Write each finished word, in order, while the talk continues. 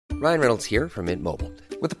Ryan Reynolds here from Mint Mobile.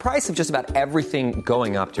 With the price of just about everything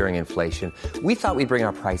going up during inflation, we thought we'd bring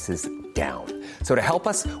our prices down. So to help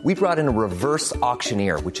us, we brought in a reverse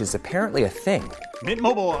auctioneer, which is apparently a thing. Mint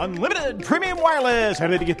Mobile Unlimited Premium Wireless. How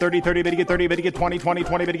to get 30, 30, bit to get 30, bit to get 20, 20,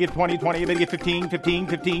 20, bit to get 20, 20, bit to get 15, 15,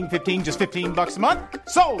 15, 15, just $15 a month?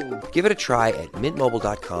 Sold! Give it a try at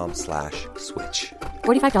mintmobile.com/switch.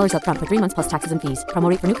 $45 up front for 3 months plus taxes and fees. Promo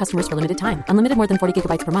rate for new customers for limited time. Unlimited more than 40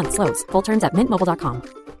 gigabytes per month. Slows full terms at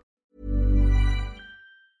mintmobile.com.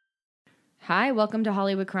 Hi, welcome to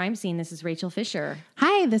Hollywood Crime Scene. This is Rachel Fisher.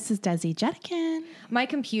 Hi, this is Desi Jetikin. My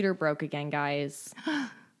computer broke again, guys.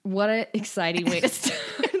 What an exciting way to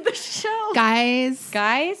start the show. Guys,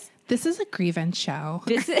 this is a grievance show.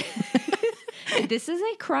 This is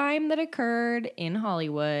a crime that occurred in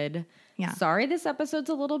Hollywood. Yeah. Sorry this episode's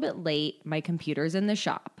a little bit late. My computer's in the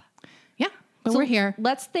shop. Yeah, but we're here.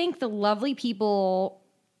 Let's thank the lovely people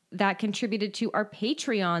that contributed to our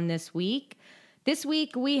Patreon this week. This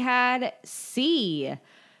week we had C,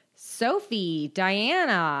 Sophie,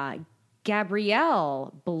 Diana,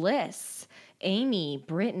 Gabrielle, Bliss, Amy,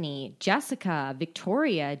 Brittany, Jessica,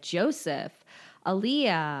 Victoria, Joseph,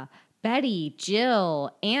 Aaliyah, Betty, Jill,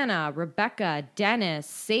 Anna, Rebecca, Dennis,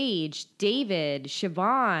 Sage, David,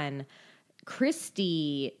 Siobhan,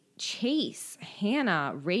 Christy, Chase,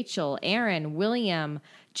 Hannah, Rachel, Aaron, William,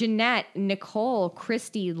 Jeanette, Nicole,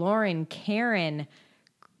 Christy, Lauren, Karen,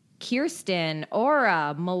 Kirsten,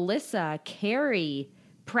 Aura, Melissa, Carrie,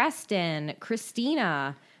 Preston,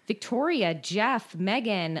 Christina, Victoria, Jeff,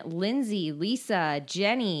 Megan, Lindsay, Lisa,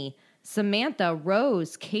 Jenny, Samantha,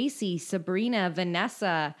 Rose, Casey, Sabrina,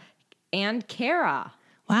 Vanessa, and Kara.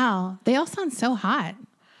 Wow, they all sound so hot.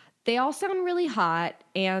 They all sound really hot,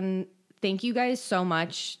 and thank you guys so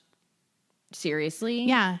much. Seriously?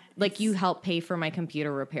 Yeah. Like, you help pay for my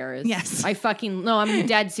computer repairs. Yes. I'm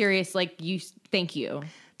dead serious. Like, thank you.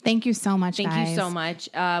 Thank you so much, Thank guys. you so much.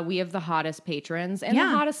 We have the hottest patrons and the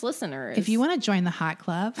hottest listeners. If you want to join the hot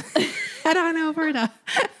club, head on over to,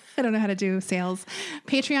 I don't know how to do sales,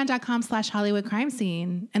 patreon.com/Hollywood Crime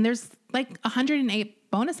Scene. And there's like 108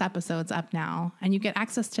 bonus episodes up now, and you get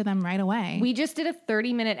access to them right away. We just did a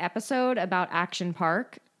 30-minute episode about Action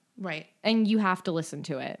Park. Right. And you have to listen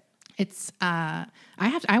to it. It's, I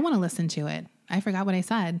want to listen to it. I forgot what I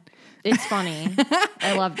said. It's funny.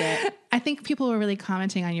 I loved it. I think people were really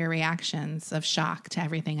commenting on your reactions of shock to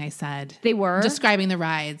everything I said. They were? Describing the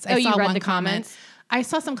rides. Oh, you read the comments? I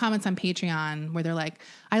saw some comments on Patreon where they're like,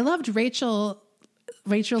 I loved Rachel's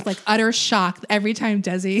like utter shock every time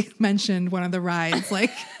Desi mentioned one of the rides.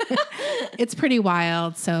 Like, it's pretty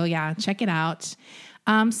wild. So yeah, check it out.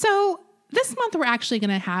 So this month, we're actually going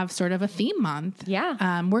to have sort of a theme month.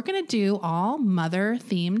 Yeah. We're going to do all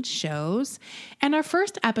mother-themed shows. And our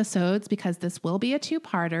first episodes, because this will be a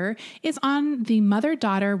two-parter, is on the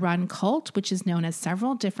mother-daughter run cult, which is known as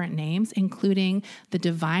several different names, including the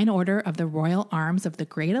Divine Order of the Royal Arms of the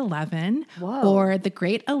Great 11, or the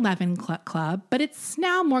Great 11 Club, but it's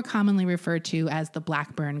now more commonly referred to as the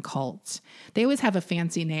Blackburn Cult. They always have a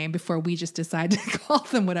fancy name before we just decide to call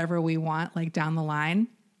them whatever we want, like down the line.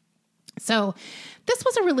 So this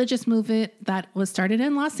was a religious movement that was started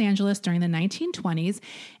in Los Angeles during the 1920s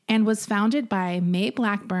and was founded by Mae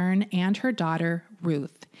Blackburn and her daughter,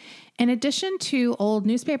 Ruth. In addition to old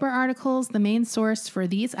newspaper articles, the main source for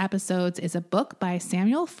these episodes is a book by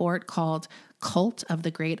Samuel Fort called Cult of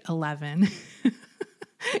the Great 11.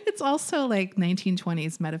 It's also like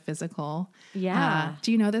 1920s metaphysical. Yeah.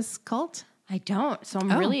 Do you know this cult? I don't, so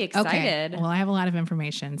I'm really excited. Okay. Well, I have a lot of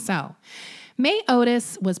information. So Mae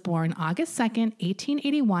Otis was born August 2nd,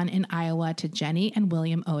 1881 in Iowa to Jenny and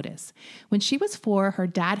William Otis. When she was 4, her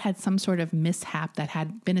dad had some sort of mishap that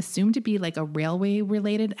had been assumed to be like a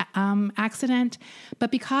railway-related accident.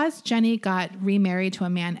 But because Jenny got remarried to a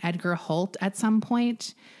man, Edgar Holt, at some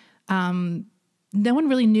point, no one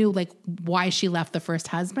really knew like why she left the first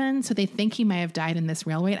husband. So they think he may have died in this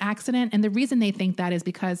railway accident. And the reason they think that is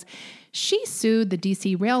because she sued the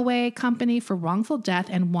DC Railway Company for wrongful death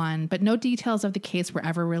and won, but no details of the case were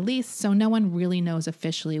ever released. So no one really knows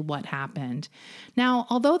officially what happened. Now,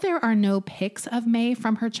 although there are no pics of Mae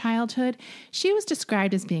from her childhood, she was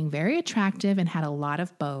described as being very attractive and had a lot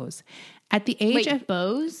of beaux. At the age of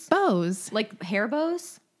bows? Beaux. Like hair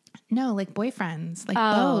bows? No, like boyfriends, like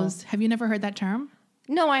beaux. Have you never heard that term?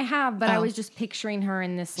 No, I have, but I was just picturing her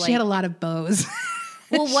in this like... She had a lot of beaux.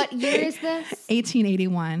 Well, what year is this?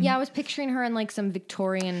 1881. Yeah, I was picturing her in like some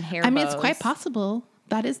Victorian hair I mean, bows. it's quite possible.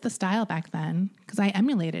 That is the style back then because I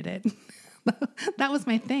emulated it. That was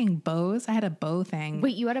my thing, bows. I had a bow thing.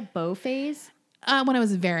 Wait, you had a bow phase? When I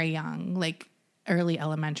was very young, like early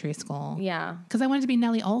elementary school. Yeah. Because I wanted to be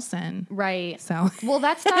Nellie Olson. Right. So, Well,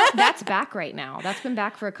 that's back right now. That's been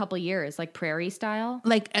back for a couple years, like Prairie style.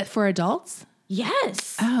 like for adults?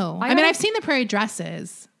 Yes. Oh, I mean, I've seen the Prairie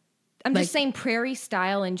dresses. I'm like- just saying Prairie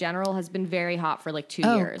style in general has been very hot for like 2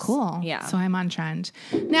 Oh, years. cool. Yeah. So I'm on trend.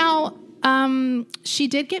 Now, she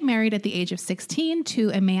did get married at the age of 16 to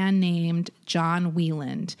a man named John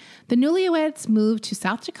Wieland. The newlyweds moved to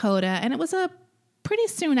South Dakota, and it was pretty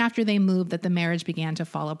soon after they moved that the marriage began to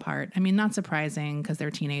fall apart. I mean, not surprising because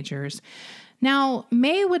they're teenagers. Now,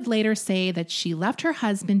 May would later say that she left her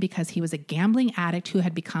husband because he was a gambling addict who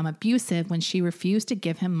had become abusive when she refused to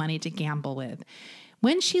give him money to gamble with.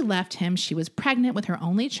 When she left him, she was pregnant with her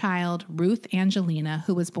only child, Ruth Angelina,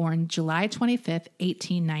 who was born July 25th,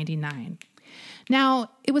 1899. Now,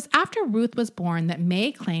 it was after Ruth was born that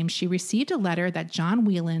May claimed she received a letter that John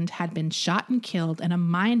Wieland had been shot and killed in a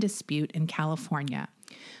mine dispute in California.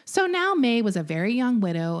 So now May was a very young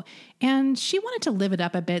widow, and she wanted to live it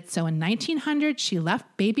up a bit. So in 1900, she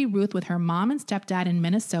left baby Ruth with her mom and stepdad in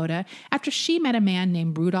Minnesota after she met a man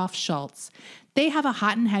named Rudolph Schultz. They have a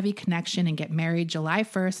hot and heavy connection and get married July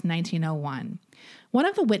 1st, 1901. One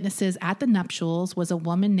of the witnesses at the nuptials was a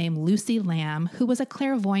woman named Lucy Lamb, who was a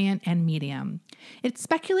clairvoyant and medium. It's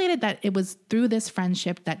speculated that it was through this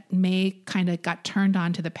friendship that May kind of got turned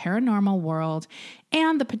on to the paranormal world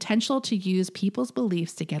and the potential to use people's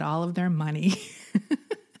beliefs to get all of their money.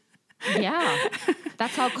 Yeah.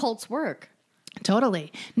 That's how cults work.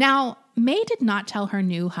 Totally. Now, May did not tell her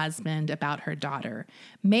new husband about her daughter.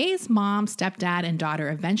 May's mom, stepdad, and daughter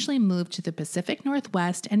eventually moved to the Pacific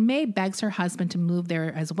Northwest, and May begs her husband to move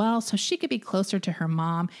there as well so she could be closer to her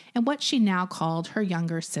mom and what she now called her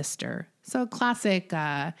younger sister. So classic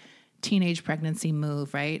teenage pregnancy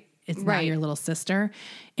move, right? It's now Right. your little sister.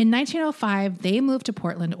 In 1905, they moved to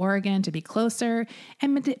Portland, Oregon to be closer,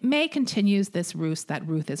 and May continues this ruse that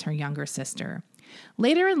Ruth is her younger sister.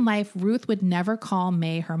 Later in life, Ruth would never call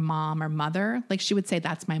May her mom or mother. Like she would say,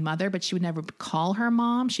 that's my mother, but she would never call her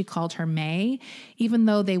mom. She called her May, even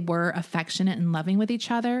though they were affectionate and loving with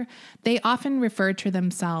each other. They often referred to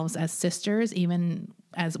themselves as sisters, even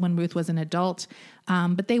as when Ruth was an adult.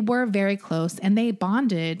 But they were very close and they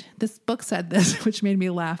bonded. This book said this, which made me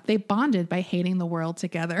laugh. They bonded by hating the world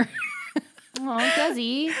together. Oh,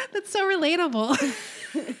 Desi. That's so relatable.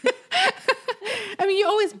 I mean, you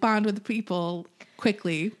always bond with people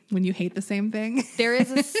quickly when you hate the same thing. There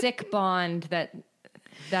is a sick bond that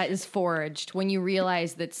is forged when you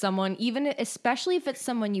realize that someone, even especially if it's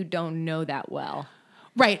someone you don't know that well.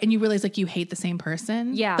 Right. And you realize like you hate the same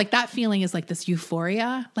person. Yeah. Like that feeling is like this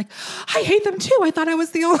euphoria. Like, I hate them too. I thought I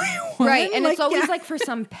was the only one. Right. And like, it's always yeah. like for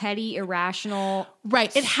some petty, irrational.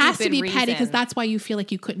 Right. It has to be stupid petty because reason. that's why you feel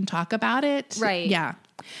like you couldn't talk about it. Right. Yeah.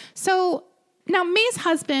 So now May's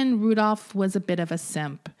husband, Rudolph, was a bit of a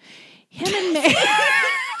simp. Him and May.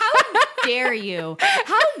 How dare you?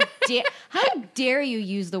 How dare you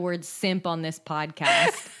use the word simp on this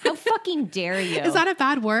podcast? How fucking dare you? Is that a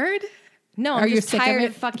bad word? No, Are I'm you just sick of tired it?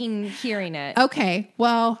 of fucking hearing it. Okay.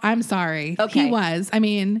 Well, I'm sorry. Okay. He was. I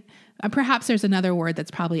mean, perhaps there's another word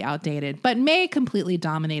that's probably outdated, but May completely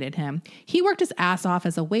dominated him. He worked his ass off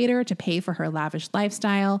as a waiter to pay for her lavish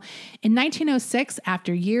lifestyle. In 1906,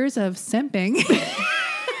 after years of simping,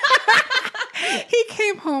 he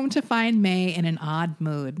came home to find May in an odd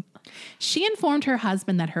mood. She informed her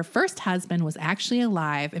husband that her first husband was actually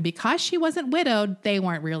alive, and because she wasn't widowed, they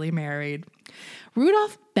weren't really married.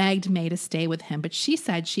 Rudolph begged May to stay with him, but she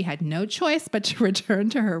said she had no choice but to return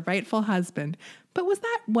to her rightful husband. But was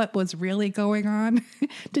that what was really going on?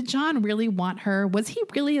 Did John really want her? Was he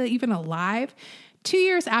really even alive? 2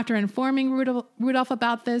 years after informing Rudolph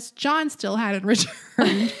about this, John still hadn't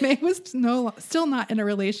returned. May was still not in a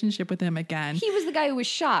relationship with him again. He was the guy who was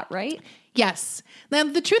shot, right? Yes. Now,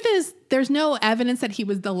 the truth is, there's no evidence that he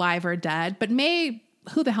was alive or dead, but May,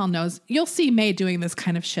 who the hell knows? You'll see May doing this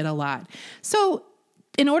kind of shit a lot. So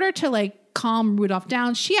in order to calm Rudolph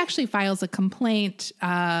down, she actually files a complaint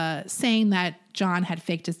saying that John had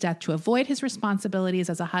faked his death to avoid his responsibilities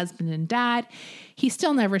as a husband and dad. He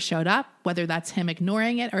still never showed up. Whether that's him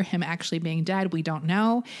ignoring it or him actually being dead, we don't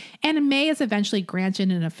know. And May is eventually granted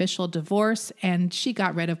an official divorce, and she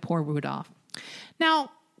got rid of poor Rudolph.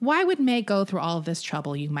 Now, why would May go through all of this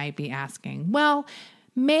trouble, you might be asking? Well,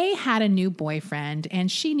 May had a new boyfriend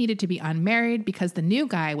and she needed to be unmarried because the new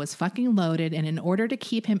guy was fucking loaded, and in order to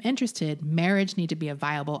keep him interested, marriage needed to be a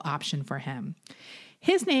viable option for him.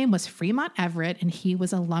 His name was Fremont Everett and he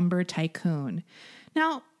was a lumber tycoon.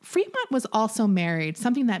 Now, Fremont was also married,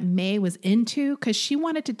 something that May was into because she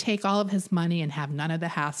wanted to take all of his money and have none of the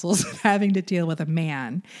hassles of having to deal with a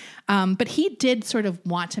man. But he did sort of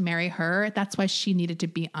want to marry her. That's why she needed to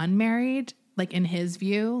be unmarried, like in his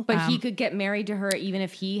view. But he could get married to her even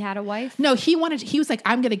if he had a wife? No, he was like,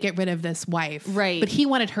 I'm going to get rid of this wife. Right. But he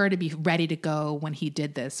wanted her to be ready to go when he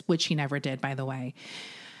did this, which he never did, by the way.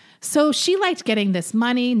 So she liked getting this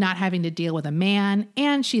money, not having to deal with a man.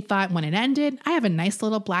 And she thought when it ended, I have a nice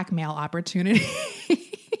little blackmail opportunity.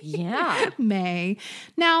 Yeah. May.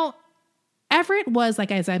 Now, Everett was,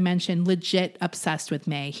 like, as I mentioned, legit obsessed with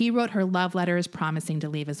May. He wrote her love letters promising to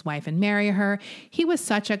leave his wife and marry her. He was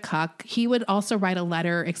such a cuck. He would also write a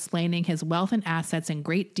letter explaining his wealth and assets in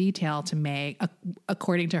great detail to May,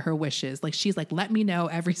 according to her wishes. Like, she's like, let me know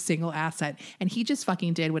every single asset. And he just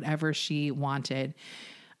fucking did whatever she wanted.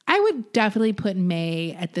 I would definitely put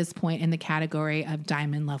May at this point in the category of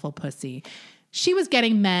diamond level pussy. She was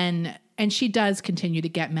getting men, and she does continue to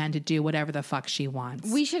get men to do whatever the fuck she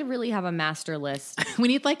wants. We should really have a master list. We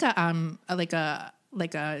need like a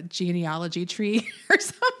genealogy tree or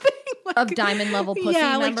something Of diamond level pussy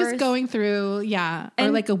yeah, members. like just going through, yeah, or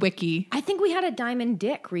And like a wiki. I think we had a diamond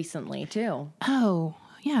dick recently too. Oh,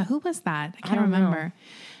 yeah, who was that? I can't don't remember.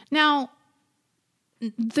 Now,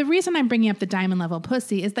 the reason I'm bringing up the diamond level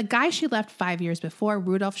pussy is the guy she left 5 years before,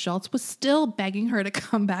 Rudolph Schultz, was still begging her to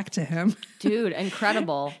come back to him. Dude,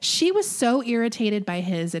 incredible. She was so irritated by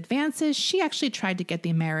his advances, she actually tried to get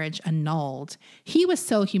the marriage annulled. He was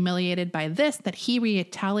so humiliated by this that he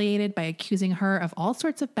retaliated by accusing her of all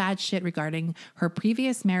sorts of bad shit regarding her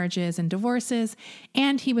previous marriages and divorces,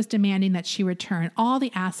 and he was demanding that she return all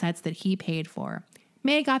the assets that he paid for.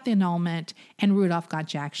 May got the annulment, and Rudolph got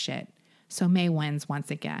jack shit. So May wins once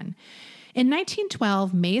again. In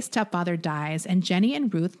 1912, May's stepfather dies, and Jenny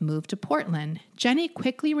and Ruth move to Portland. Jenny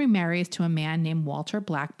quickly remarries to a man named Walter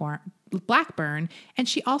Blackburn, and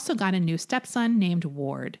she also got a new stepson named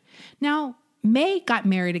Ward. Now, May got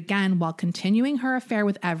married again while continuing her affair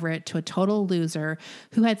with Everett to a total loser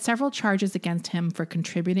who had several charges against him for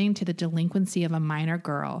contributing to the delinquency of a minor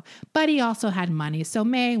girl. But he also had money, so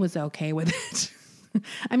May was okay with it.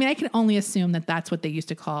 I mean, I can only assume that that's what they used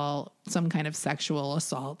to call some kind of sexual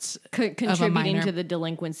assault. Contributing to the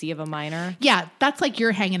delinquency of a minor. Yeah, that's like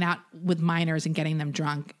you're hanging out with minors and getting them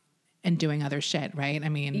drunk and doing other shit, right? I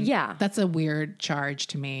mean, yeah, that's a weird charge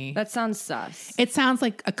to me. That sounds sus. It sounds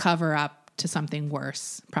like a cover up to something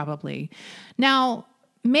worse, probably. Now,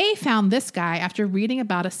 May found this guy after reading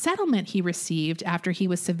about a settlement he received after he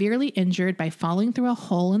was severely injured by falling through a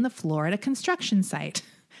hole in the floor at a construction site.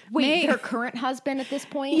 Wait, her current husband at this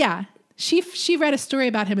point? Yeah. She read a story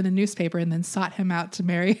about him in the newspaper and then sought him out to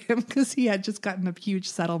marry him because he had just gotten a huge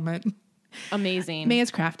settlement. Amazing. May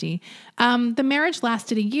is crafty. The marriage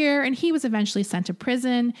lasted a year and he was eventually sent to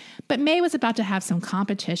prison, but May was about to have some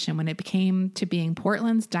competition when it came to being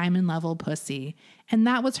Portland's diamond level pussy. And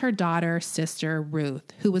that was her daughter, sister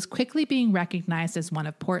Ruth, who was quickly being recognized as one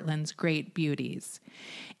of Portland's great beauties.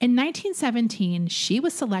 In 1917, she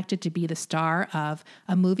was selected to be the star of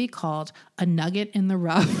a movie called A Nugget in the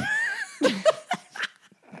Rough.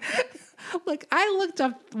 Look, I looked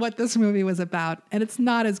up what this movie was about, and it's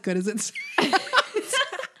not as good as it sounds.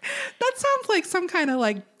 That sounds like some kind of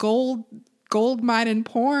like gold mine in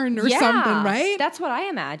porn or something, right? That's what I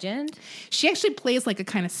imagined. She actually plays like a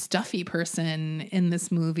kind of stuffy person in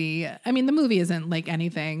this movie. I mean, the movie isn't like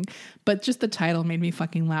anything, but just the title made me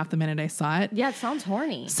fucking laugh the minute I saw it. Yeah, it sounds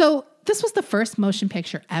horny. So this was the first motion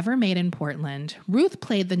picture ever made in Portland. Ruth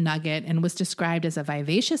played the Nugget and was described as a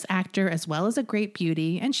vivacious actor as well as a great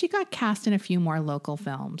beauty, and she got cast in a few more local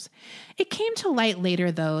films. It came to light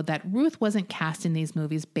later, though, that Ruth wasn't cast in these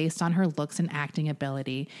movies based on her looks and acting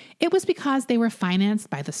ability. It was because they were financed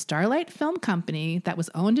by the Starlight Film Company that was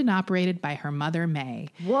owned and operated by her mother, May.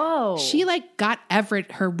 Whoa. She got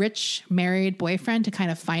Everett, her rich married boyfriend, to kind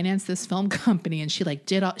of finance this film company, and she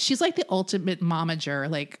did all. She's like the ultimate momager.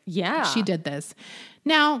 Yeah. She did this.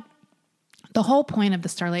 Now, the whole point of the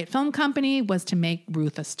Starlight Film Company was to make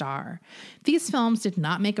Ruth a star. These films did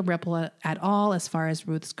not make a ripple at all as far as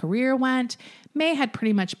Ruth's career went. May had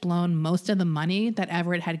pretty much blown most of the money that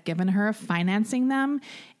Everett had given her financing them.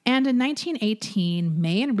 And in 1918,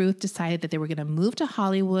 May and Ruth decided that they were going to move to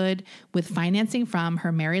Hollywood with financing from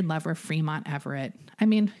her married lover, Fremont Everett. I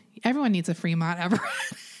mean, everyone needs a Fremont Everett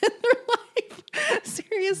in their life.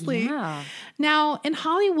 Seriously. Yeah. Now, in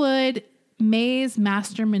Hollywood, May's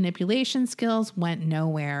master manipulation skills went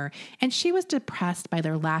nowhere, and she was depressed by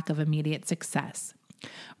their lack of immediate success.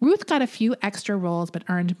 Ruth got a few extra roles, but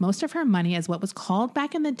earned most of her money as what was called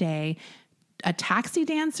back in the day a taxi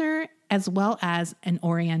dancer, as well as an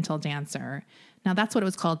Oriental dancer. Now, that's what it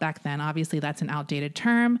was called back then. Obviously, that's an outdated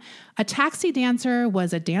term. A taxi dancer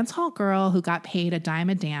was a dance hall girl who got paid a dime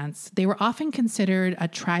a dance. They were often considered a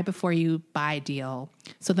try before you buy deal.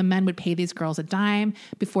 So the men would pay these girls a dime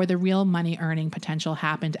before the real money earning potential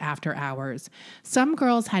happened after hours. Some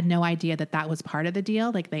girls had no idea that that was part of the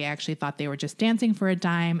deal. Like they actually thought they were just dancing for a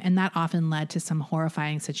dime. And that often led to some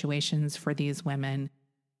horrifying situations for these women.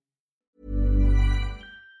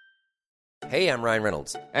 Hey, I'm Ryan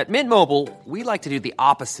Reynolds. At Mint Mobile, we like to do the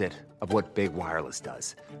opposite of what Big Wireless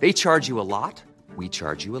does. They charge you a lot, we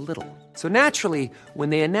charge you a little. So naturally, when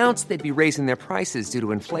they announced they'd be raising their prices due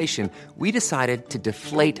to inflation, we decided to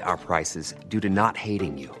deflate our prices due to not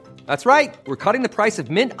hating you. That's right. We're cutting the price of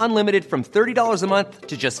Mint Unlimited from $30 a month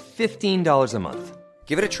to just $15 a month.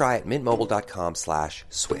 Give it a try at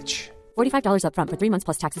mintmobile.com/switch. $45 up front for 3 months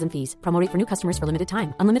plus taxes and fees. Promo rate for new customers for limited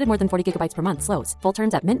time. Unlimited more than 40 gigabytes per month. Slows full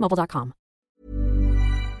terms at mintmobile.com.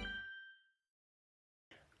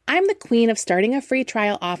 I'm the queen of starting a free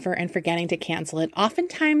trial offer and forgetting to cancel it,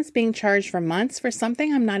 oftentimes being charged for months for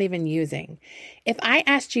something I'm not even using. If I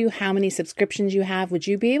asked you how many subscriptions you have, would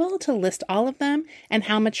you be able to list all of them and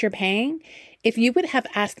how much you're paying? If you would have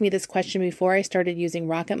asked me this question before I started using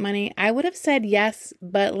Rocket Money, I would have said yes,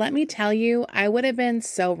 but let me tell you, I would have been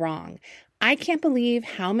so wrong. I can't believe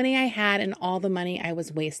how many I had and all the money I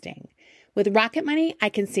was wasting. With Rocket Money, I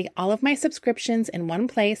can see all of my subscriptions in one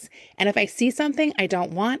place, and if I see something I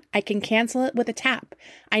don't want, I can cancel it with a tap.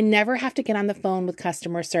 I never have to get on the phone with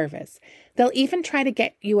customer service. They'll even try to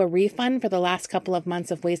get you a refund for the last couple of months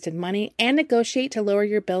of wasted money and negotiate to lower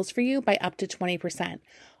your bills for you by up to 20%.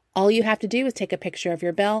 All you have to do is take a picture of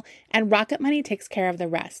your bill, and Rocket Money takes care of the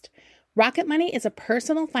rest. Rocket Money is a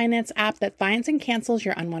personal finance app that finds and cancels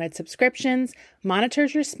your unwanted subscriptions,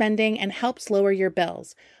 monitors your spending, and helps lower your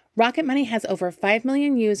bills. Rocket Money has over 5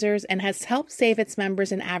 million users and has helped save its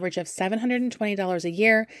members an average of $720 a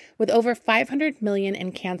year with over 500 million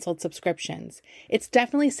in canceled subscriptions. It's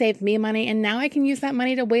definitely saved me money, and now I can use that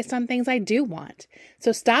money to waste on things I do want.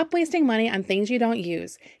 So stop wasting money on things you don't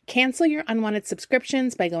use. Cancel your unwanted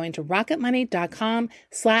subscriptions by going to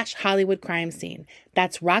rocketmoney.com/Hollywood crime scene.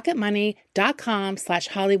 That's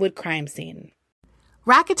rocketmoney.com/Hollywood crime scene.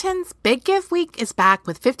 Rakuten's Big Give Week is back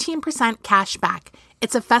with 15% cash back.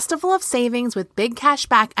 It's a festival of savings with big cash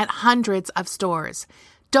back at hundreds of stores.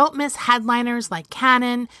 Don't miss headliners like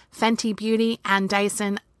Canon, Fenty Beauty, and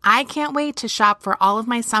Dyson. I can't wait to shop for all of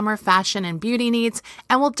my summer fashion and beauty needs,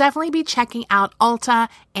 and will definitely be checking out Ulta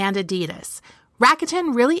and Adidas.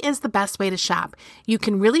 Rakuten really is the best way to shop. You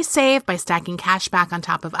can really save by stacking cash back on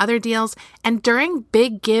top of other deals, and during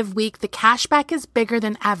Big Give Week, the cash back is bigger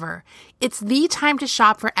than ever. It's the time to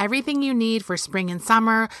shop for everything you need for spring and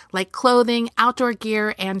summer, like clothing, outdoor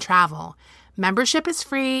gear, and travel. Membership is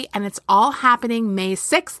free, and it's all happening May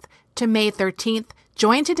 6th to May 13th.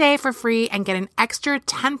 Join today for free and get an extra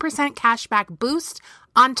 10% cashback boost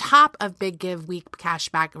on top of Big Give Week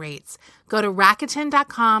cashback rates. Go to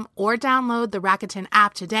Rakuten.com or download the Rakuten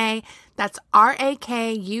app today. That's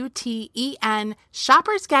Rakuten.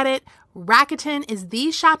 Shoppers get it. Rakuten is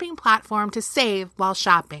the shopping platform to save while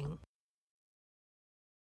shopping.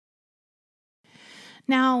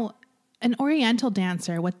 Now, an Oriental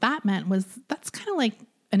dancer, what that meant was that's kind of like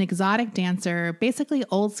an exotic dancer, basically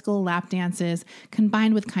old school lap dances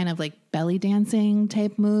combined with kind of like belly dancing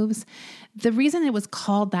type moves. The reason it was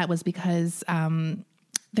called that was because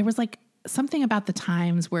there was like something about the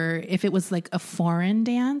times where if it was like a foreign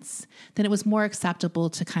dance, then it was more acceptable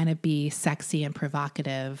to kind of be sexy and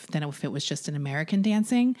provocative than if it was just an American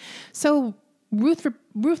dancing. So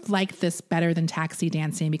Ruth liked this better than taxi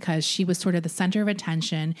dancing because she was sort of the center of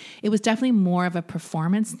attention. It was definitely more of a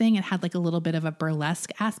performance thing. It had like a little bit of a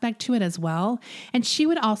burlesque aspect to it as well. And she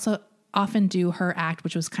would also often do her act,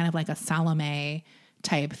 which was kind of like a Salome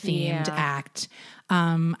type themed act.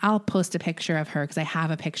 I'll post a picture of her because I have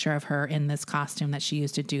a picture of her in this costume that she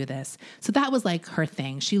used to do this. So that was like her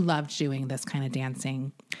thing. She loved doing this kind of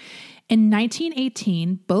dancing. In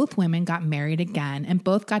 1918, both women got married again and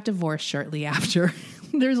both got divorced shortly after.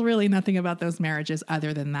 There's really nothing about those marriages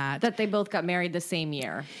other than that. That they both got married the same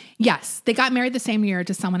year. Yes, they got married the same year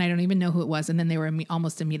to someone I don't even know who it was, and then they were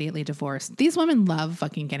almost immediately divorced. These women love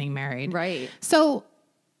fucking getting married. Right. So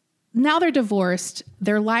now they're divorced.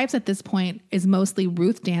 Their lives at this point is mostly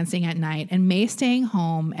Ruth dancing at night and May staying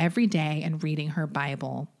home every day and reading her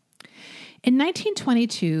Bible. In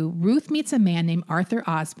 1922, Ruth meets a man named Arthur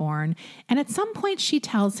Osborne, and at some point she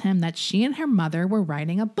tells him that she and her mother were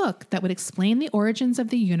writing a book that would explain the origins of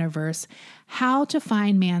the universe, how to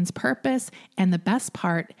find man's purpose, and the best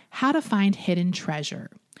part, how to find hidden treasure.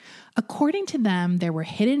 According to them, there were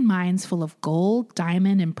hidden mines full of gold,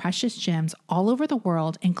 diamond, and precious gems all over the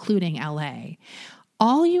world, including LA.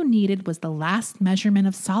 All you needed was the last measurement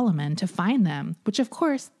of Solomon to find them, which of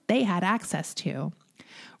course they had access to.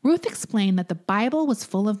 Ruth explained that the Bible was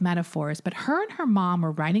full of metaphors, but her and her mom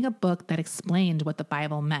were writing a book that explained what the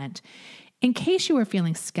Bible meant. In case you were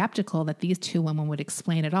feeling skeptical that these two women would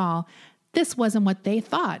explain it all, this wasn't what they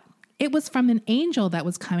thought. It was from an angel that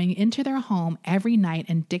was coming into their home every night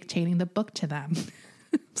and dictating the book to them.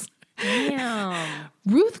 Damn.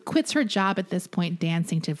 Ruth quits her job at this point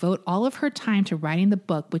dancing to devote all of her time to writing the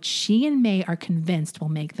book, which she and May are convinced will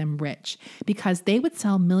make them rich because they would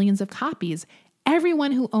sell millions of copies.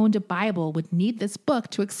 Everyone who owned a Bible would need this book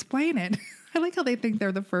to explain it. I like how they think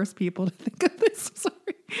they're the first people to think of this.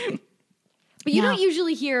 Sorry. But you don't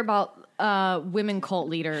usually hear about women cult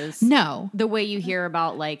leaders. No. The way you hear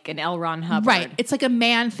about like an L. Ron Hubbard. Right. It's like a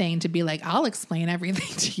man thing to be like, I'll explain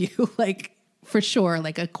everything to you. Like, for sure,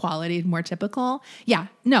 like a quality more typical. Yeah.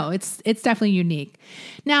 No, it's definitely unique.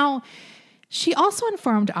 Now, she also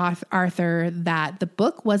informed Arthur that the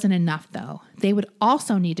book wasn't enough, though. They would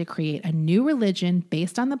also need to create a new religion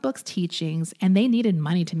based on the book's teachings, and they needed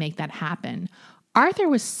money to make that happen. Arthur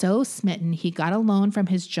was so smitten, he got a loan from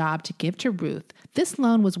his job to give to Ruth. This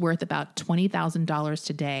loan was worth about $20,000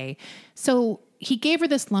 today. So he gave her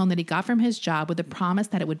this loan that he got from his job with a promise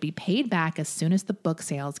that it would be paid back as soon as the book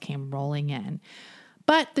sales came rolling in.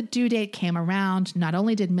 But the due date came around. Not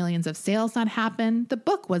only did millions of sales not happen, the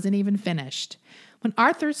book wasn't even finished. When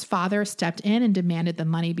Arthur's father stepped in and demanded the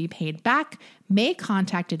money be paid back, May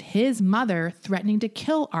contacted his mother, threatening to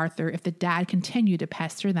kill Arthur if the dad continued to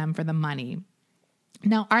pester them for the money.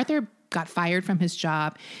 Now, Arthur got fired from his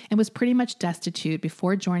job and was pretty much destitute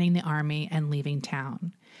before joining the army and leaving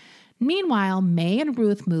town. Meanwhile, May and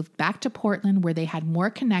Ruth moved back to Portland where they had more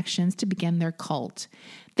connections to begin their cult.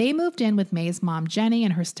 They moved in with May's mom, Jenny,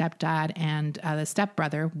 and her stepdad and the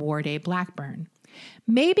stepbrother, Ward A. Blackburn.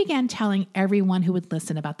 May began telling everyone who would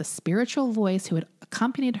listen about the spiritual voice who had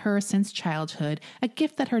accompanied her since childhood, a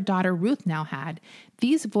gift that her daughter Ruth now had.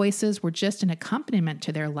 These voices were just an accompaniment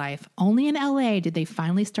to their life. Only in LA did they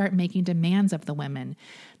finally start making demands of the women.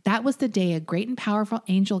 That was the day a great and powerful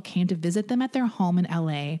angel came to visit them at their home in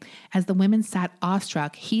LA. As the women sat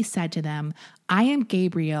awestruck, he said to them, "I am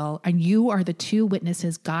Gabriel, and you are the two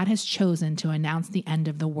witnesses God has chosen to announce the end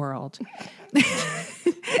of the world."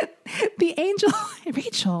 The angel,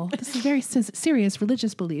 Rachel, this is very serious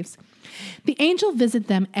religious beliefs. The angel visited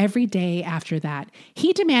them every day after that.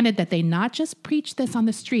 He demanded that they not just preach this on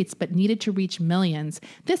the streets, but needed to reach millions.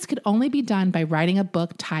 This could only be done by writing a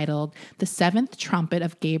book titled The Seventh Trumpet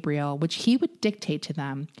of Gabriel, which he would dictate to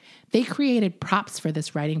them. They created props for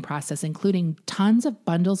this writing process, including tons of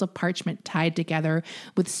bundles of parchment tied together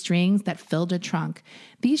with strings that filled a trunk.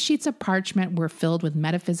 These sheets of parchment were filled with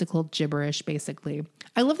metaphysical gibberish, basically.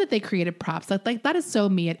 I love that they created props. Like that is so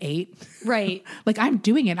me at 8. Right. Like, I'm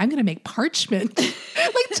doing it. I'm going to make parchment.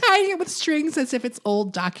 Like tying it with strings as if it's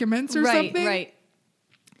old documents or something. Right.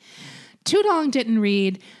 Too Long didn't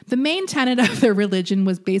read. The main tenet of their religion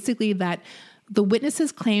was basically that the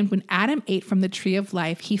witnesses claimed when Adam ate from the tree of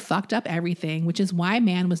life, he fucked up everything, which is why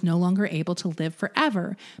man was no longer able to live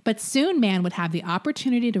forever. But soon man would have the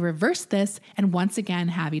opportunity to reverse this and once again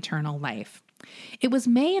have eternal life. It was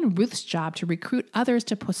May and Ruth's job to recruit others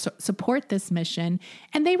to support this mission,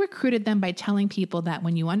 and they recruited them by telling people that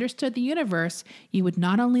when you understood the universe, you would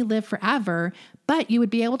not only live forever, but you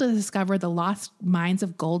would be able to discover the lost mines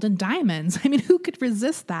of gold and diamonds. I mean, who could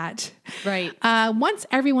resist that? Right. Once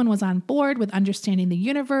everyone was on board with understanding the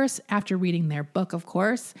universe, after reading their book, of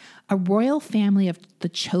course, a royal family of the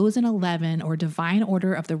Chosen 11, or Divine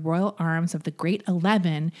Order of the Royal Arms of the Great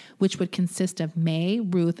 11, which would consist of May,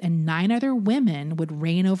 Ruth, and 9 other women, would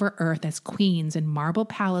reign over Earth as queens in marble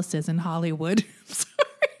palaces in Hollywood. Sorry.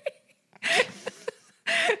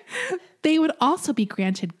 They would also be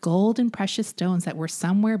granted gold and precious stones that were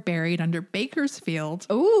somewhere buried under Bakersfield.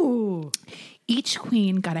 Ooh. Each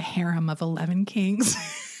queen got a harem of 11 kings.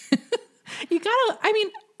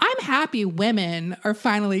 I'm happy women are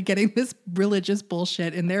finally getting this religious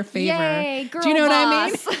bullshit in their favor. Yay, girl Do you know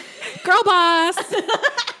boss. what I mean? Girl boss.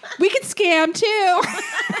 We can scam too.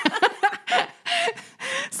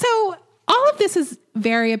 So all of this is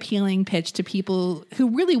very appealing pitch to people who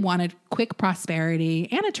really wanted quick prosperity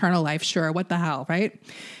and eternal life. Sure, what the hell, right?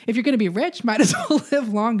 If you're going to be rich, might as well live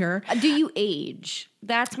longer. Do you age?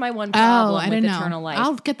 That's my one problem with eternal life.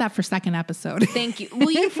 I'll get that for second episode. Thank you.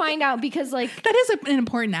 Will you find out? Because like that is an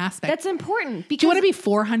important aspect. That's important. Because do you want to be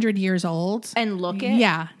 400 years old and look it?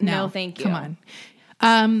 Yeah. No, thank you. Come on.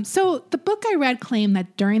 So the book I read claimed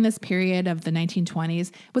that during this period of the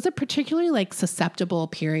 1920s was a particularly like susceptible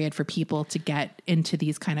period for people to get into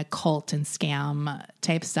these kind of cult and scam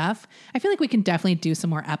type stuff. I feel like we can definitely do some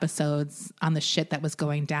more episodes on the shit that was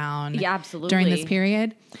going down during this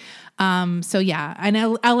period. So yeah,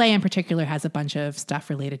 and LA in particular has a bunch of stuff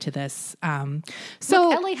related to this. So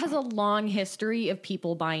Look, LA has a long history of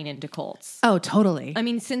people buying into cults. Oh, totally. I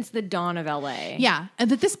mean, since the dawn of LA. Yeah. And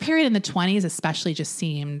that this period in the 20s especially just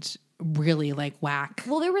seemed really like whack.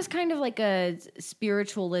 Well, there was kind of like a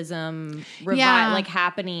spiritualism like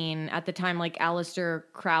happening at the time, like Aleister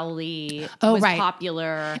Crowley was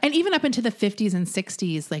popular. And even up into the 50s and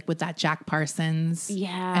 60s, like with that Jack Parsons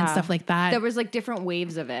and stuff like that. There was like different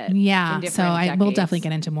waves of it. Yeah. So I will definitely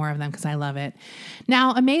get into more of them because I love it.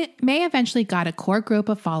 Now, May eventually got a core group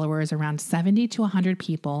of followers, around 70 to 100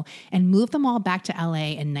 people, and moved them all back to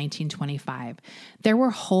LA in 1925. There were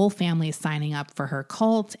whole families signing up for her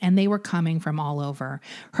cult, and they were coming from all over.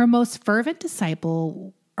 Her most fervent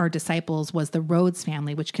disciples was the Rhodes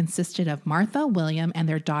family, which consisted of Martha, William, and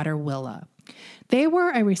their daughter Willa. They were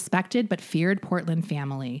a respected but feared Portland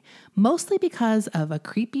family, mostly because of a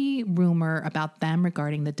creepy rumor about them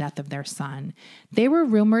regarding the death of their son. They were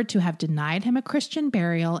rumored to have denied him a Christian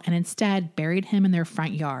burial and instead buried him in their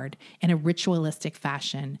front yard in a ritualistic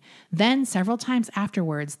fashion. Then, several times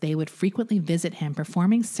afterwards, they would frequently visit him,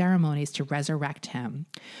 performing ceremonies to resurrect him.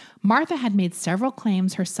 Martha had made several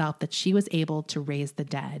claims herself that she was able to raise the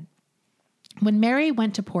dead. When Mary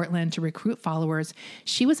went to Portland to recruit followers,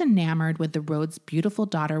 she was enamored with the Rhodes' beautiful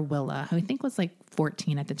daughter, Willa, who I think was like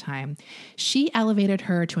 14 at the time. She elevated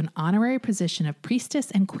her to an honorary position of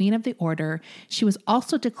priestess and queen of the order. She was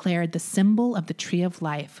also declared the symbol of the tree of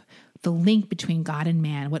life, the link between God and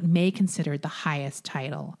man, what May considered the highest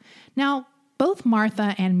title. Now, both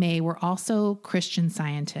Martha and May were also Christian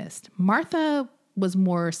scientists. Martha was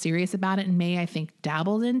more serious about it, and May, I think,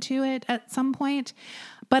 dabbled into it at some point.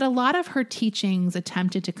 But a lot of her teachings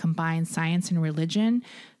attempted to combine science and religion.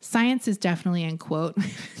 Science is definitely in quotes.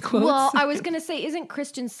 Well, I was going to say, isn't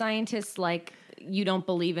Christian scientists like, you don't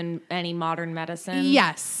believe in any modern medicine?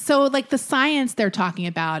 Yes. So like the science they're talking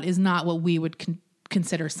about is not what we would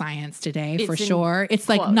consider science today, for sure. It's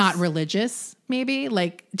like not religious, maybe.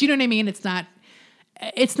 Like, do you know what I mean? It's not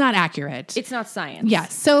accurate. It's not science. Yeah.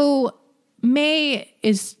 So May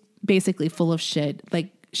is basically full of shit.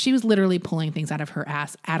 Like, she was literally pulling things out of her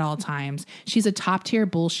ass at all times. She's a top tier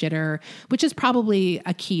bullshitter, which is probably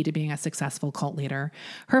a key to being a successful cult leader.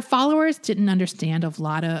 Her followers didn't understand a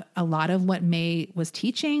lot of what May was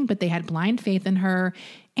teaching, but they had blind faith in her.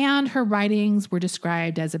 And her writings were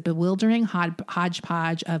described as a bewildering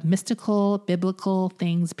hodgepodge of mystical, biblical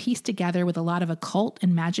things pieced together with a lot of occult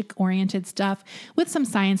and magic-oriented stuff, with some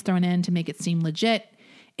science thrown in to make it seem legit.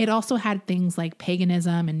 It also had things like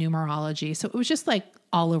paganism and numerology, so it was just like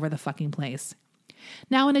all over the fucking place.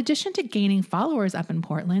 Now, in addition to gaining followers up in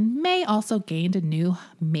Portland, May also gained a new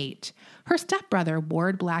mate. Her stepbrother,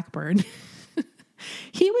 Ward Blackburn,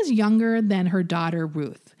 he was younger than her daughter,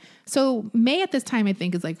 Ruth. So May at this time, I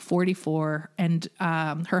think, is like 44, and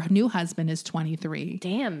her new husband is 23.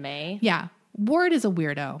 Damn, May. Yeah. Ward is a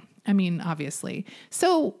weirdo. I mean, obviously.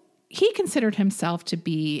 So he considered himself to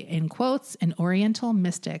be, in quotes, an Oriental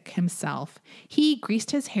mystic himself. He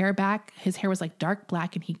greased his hair back. His hair was like dark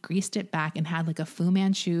black, and he greased it back and had like a Fu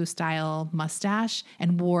Manchu style mustache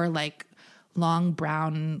and wore like long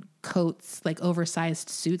brown coats, like oversized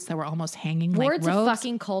suits that were almost hanging like robes. Ward's a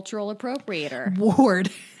fucking cultural appropriator. Ward.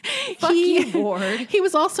 Fuck you, Ward. He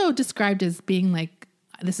was also described as being like,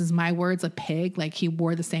 this is my words, a pig. Like, he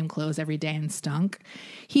wore the same clothes every day and stunk.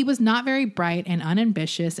 He was not very bright and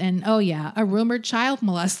unambitious, and oh yeah, a rumored child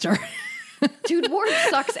molester. Dude, Ward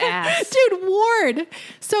sucks ass. Dude, Ward.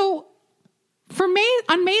 So for May,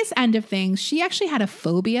 on May's end of things, she actually had a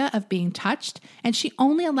phobia of being touched, and she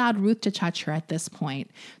only allowed Ruth to touch her at this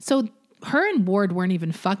point. So her and Ward weren't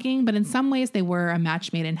even fucking, but in some ways they were a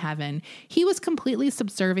match made in heaven. He was completely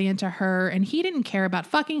subservient to her, and he didn't care about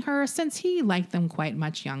fucking her since he liked them quite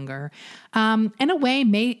much younger. In a way,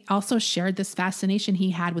 May also shared this fascination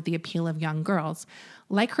he had with the appeal of young girls.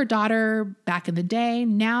 Like her daughter back in the day,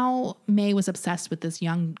 now May was obsessed with this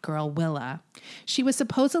young girl, Willa. She was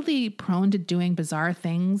supposedly prone to doing bizarre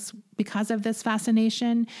things because of this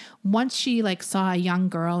fascination. Once she saw a young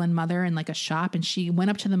girl and mother in a shop, and she went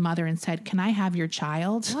up to the mother and said, "Can I have your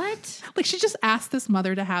child?" What? She just asked this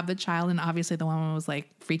mother to have the child, and obviously the woman was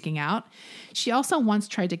freaking out. She also once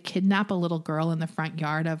tried to kidnap a little girl in the front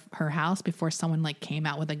yard of her house before someone came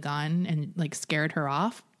out with a gun and scared her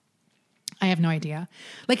off. I have no idea.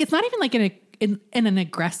 It's not even in an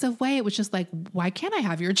aggressive way. It was just why can't I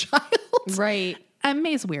have your child? Right.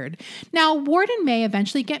 May's weird. Now, Ward and May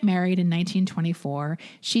eventually get married in 1924.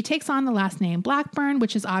 She takes on the last name Blackburn,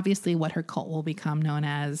 which is obviously what her cult will become known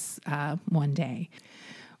as one day.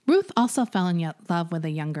 Ruth also fell in love with a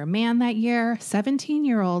younger man that year,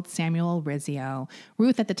 17-year-old Samuel Rizzio.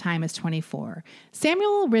 Ruth at the time is 24.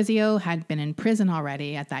 Samuel Rizzio had been in prison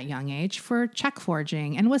already at that young age for check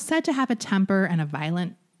forging and was said to have a temper and a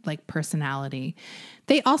violent personality.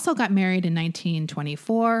 They also got married in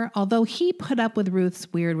 1924. Although he put up with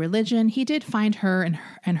Ruth's weird religion, he did find her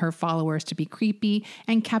and her followers to be creepy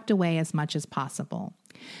and kept away as much as possible.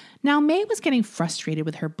 Now, May was getting frustrated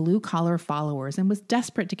with her blue-collar followers and was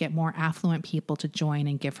desperate to get more affluent people to join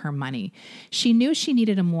and give her money. She knew she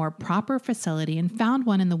needed a more proper facility and found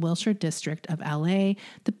one in the Wilshire district of LA.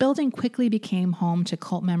 The building quickly became home to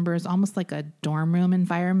cult members, almost like a dorm room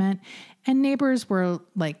environment. And neighbors were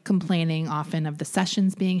complaining often of the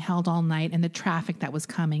sessions being held all night and the traffic that was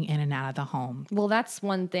coming in and out of the home. Well, that's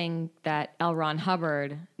one thing that L. Ron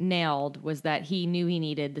Hubbard nailed, was that he knew he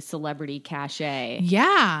needed the celebrity cachet.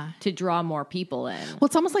 Yeah. To draw more people in. Well,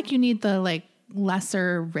 it's almost like you need the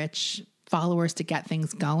lesser rich followers to get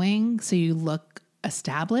things going, so you look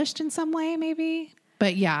established in some way, maybe.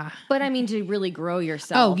 But yeah. But I mean, to really grow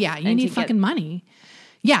yourself. Oh yeah, you need fucking money.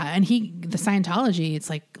 Yeah, and the Scientology,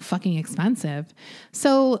 it's fucking expensive.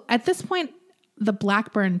 So at this point, the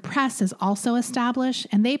Blackburn Press is also established,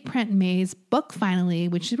 and they print May's book finally,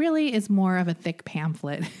 which really is more of a thick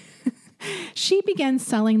pamphlet. She began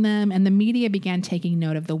selling them, and the media began taking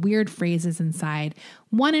note of the weird phrases inside.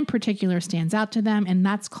 One in particular stands out to them, and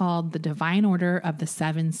that's called the Divine Order of the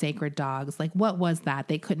Seven Sacred Dogs. What was that?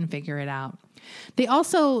 They couldn't figure it out. They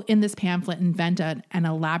also, in this pamphlet, invented an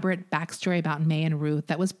elaborate backstory about May and Ruth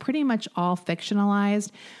that was pretty much all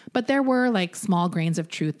fictionalized, but there were small grains of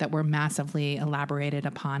truth that were massively elaborated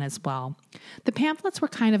upon as well. The pamphlets were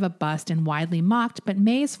kind of a bust and widely mocked, but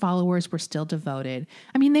May's followers were still devoted.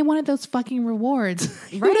 I mean, they wanted those fucking rewards.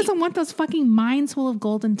 Right. Who doesn't want those fucking mines full of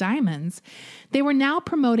gold and diamonds? They were now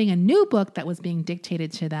promoting a new book that was being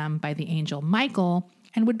dictated to them by the angel Michael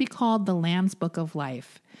and would be called The Lamb's Book of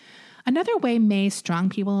Life. Another way May strung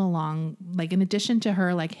people along, in addition to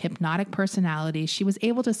her hypnotic personality, she was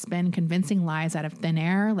able to spin convincing lies out of thin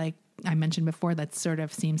air, like I mentioned before, that sort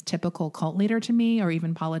of seems typical cult leader to me, or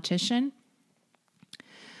even politician.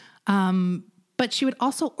 But she would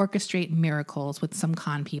also orchestrate miracles with some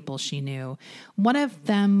con people she knew. One of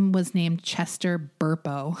them was named Chester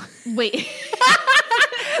Burpo. Wait.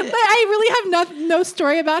 I really have no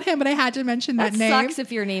story about him, but I had to mention that name. That sucks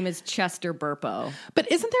if your name is Chester Burpo.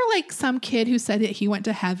 But isn't there some kid who said that he went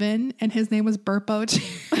to heaven and his name was Burpo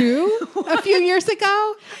too a few years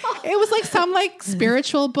ago? It was some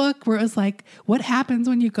spiritual book where it was what happens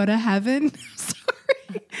when you go to heaven?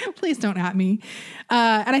 Sorry. Please don't at me.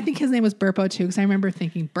 And I think his name was Burpo too, because I remember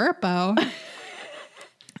thinking, Burpo?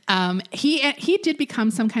 He did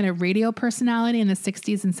become some kind of radio personality in the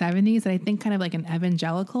 60s and 70s, that I think kind of an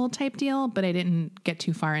evangelical type deal, but I didn't get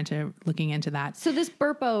too far into looking into that. So this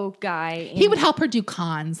Burpo guy... He would help her do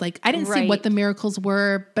cons. I didn't see what the miracles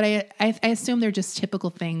were, but I assume they're just typical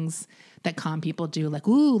things that con people do.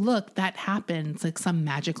 Ooh, look, that happened. It's some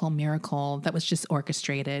magical miracle that was just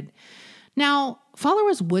orchestrated. Now,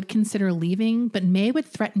 followers would consider leaving, but May would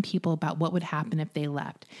threaten people about what would happen if they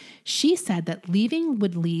left. She said that leaving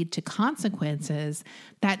would lead to consequences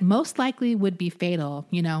that most likely would be fatal,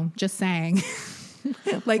 just saying.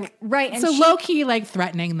 Right. And so low-key,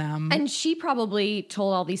 threatening them. And she probably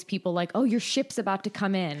told all these people, oh, your ship's about to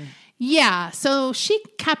come in. Yeah, so she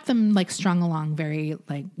kept them strung along very,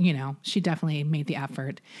 she definitely made the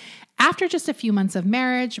effort. After just a few months of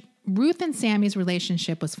marriage, Ruth and Sammy's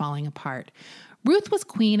relationship was falling apart. Ruth was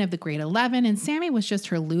queen of the Great 11, and Sammy was just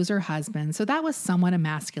her loser husband, so that was somewhat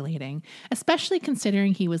emasculating, especially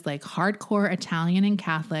considering he was hardcore Italian and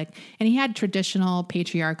Catholic, and he had traditional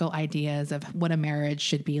patriarchal ideas of what a marriage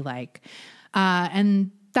should be like.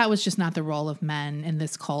 And that was just not the role of men in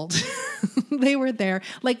this cult. They were there.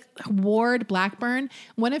 Ward Blackburn,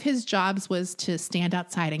 one of his jobs was to stand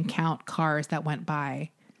outside and count cars that went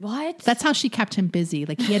by. What? That's how she kept him busy.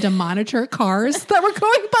 He had to monitor cars that were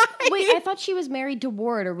going by. Wait, I thought she was married to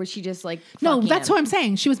Ward, or was she just No, that's what I'm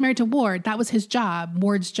saying. She was married to Ward. That was his job,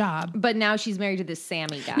 Ward's job. But now she's married to this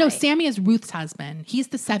Sammy guy. No, Sammy is Ruth's husband. He's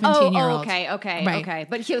the 17-year-old. Oh, okay. Right. Okay.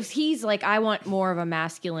 But he's I want more of a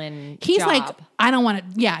masculine He's job. I don't want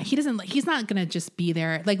to, yeah, he doesn't, he's not going to just be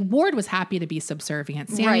there. Ward was happy to be subservient.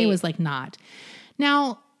 Sammy was not.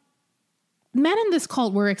 Now, men in this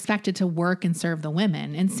cult were expected to work and serve the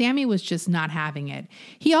women, and Sammy was just not having it.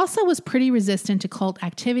 He also was pretty resistant to cult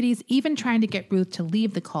activities, even trying to get Ruth to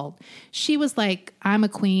leave the cult. She was I'm a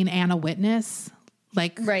queen and a witness.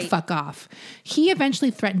 fuck off. He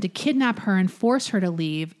eventually threatened to kidnap her and force her to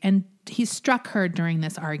leave, and he struck her during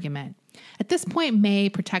this argument. At this point, May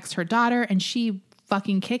protects her daughter, and she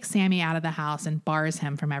fucking kicks Sammy out of the house and bars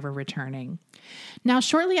him from ever returning. Now,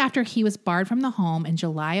 shortly after he was barred from the home in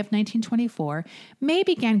July of 1924, May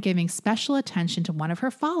began giving special attention to one of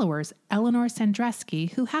her followers, Eleanor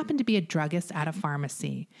Sandreski, who happened to be a druggist at a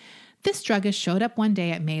pharmacy. This druggist showed up one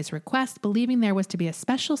day at May's request, believing there was to be a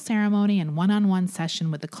special ceremony and one-on-one session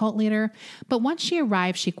with the cult leader, but once she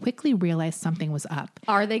arrived, she quickly realized something was up.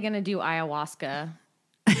 Are they going to do ayahuasca?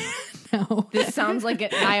 No. This sounds like an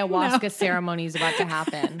ayahuasca ceremony is about to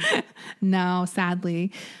happen. No,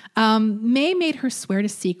 sadly. May made her swear to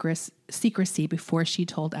secrecy before she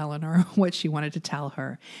told Eleanor what she wanted to tell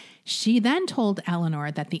her. She then told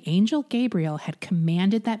Eleanor that the angel Gabriel had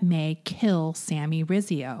commanded that May kill Sammy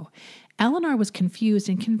Rizzio. Eleanor was confused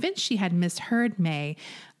and convinced she had misheard May,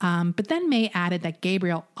 but then May added that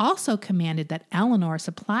Gabriel also commanded that Eleanor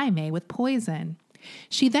supply May with poison.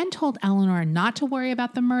 She then told Eleanor not to worry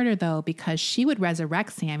about the murder, though, because she would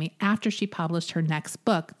resurrect Sammy after she published her next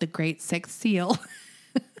book, The Great Sixth Seal.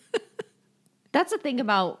 That's the thing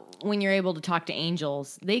about when you're able to talk to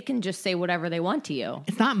angels. They can just say whatever they want to you.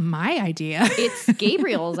 It's not my idea. It's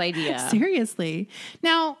Gabriel's idea. Seriously.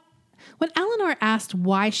 Now, when Eleanor asked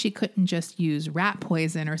why she couldn't just use rat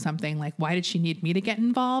poison or something, like why did she need me to get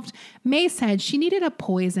involved, May said she needed a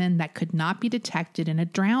poison that could not be detected in a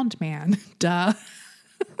drowned man. Duh.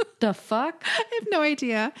 The fuck? I have no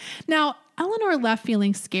idea. Now, Eleanor left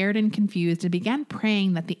feeling scared and confused and began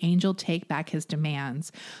praying that the angel take back his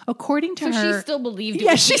demands. According to her... So she still believed it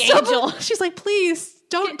was the angel. She's like, please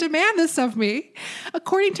don't demand this of me.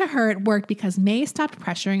 According to her, it worked because May stopped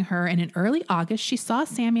pressuring her, and in early August, she saw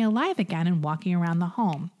Sammy alive again and walking around the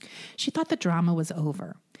home. She thought the drama was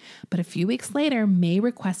over. But a few weeks later, May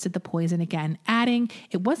requested the poison again, adding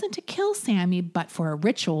it wasn't to kill Sammy, but for a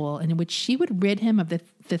ritual in which she would rid him of the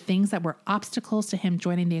things that were obstacles to him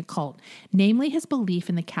joining the occult, namely his belief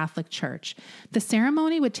in the Catholic Church. The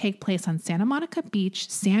ceremony would take place on Santa Monica Beach.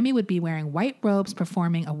 Sammy would be wearing white robes,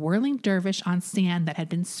 performing a whirling dervish on sand that had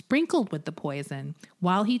been sprinkled with the poison,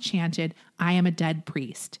 while he chanted, "I am a dead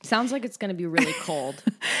priest." Sounds like it's going to be really cold.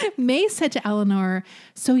 May said to Eleanor,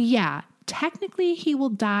 so yeah, technically, he will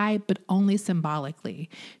die, but only symbolically.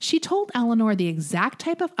 She told Eleanor the exact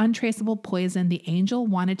type of untraceable poison the angel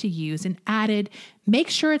wanted to use and added, make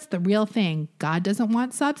sure it's the real thing. God doesn't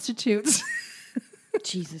want substitutes.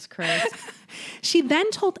 Jesus Christ. She then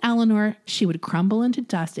told Eleanor she would crumble into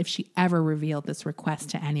dust if she ever revealed this request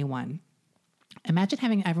to anyone. Imagine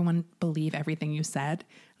having everyone believe everything you said.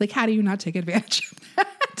 Like, how do you not take advantage of that?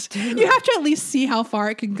 Dude. You have to at least see how far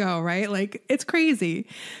it can go, right? Like, it's crazy.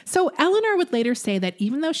 So Eleanor would later say that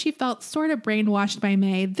even though she felt sort of brainwashed by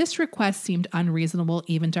May, this request seemed unreasonable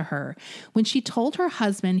even to her. When she told her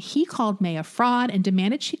husband, he called May a fraud and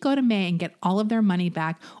demanded she go to May and get all of their money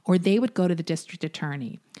back, or they would go to the district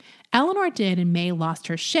attorney. Eleanor did, and May lost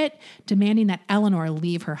her shit, demanding that Eleanor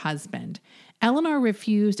leave her husband. Eleanor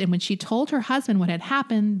refused, and when she told her husband what had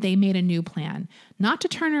happened, they made a new plan. Not to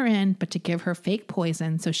turn her in, but to give her fake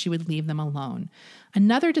poison so she would leave them alone.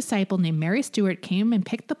 Another disciple named Mary Stewart came and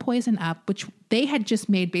picked the poison up, which they had just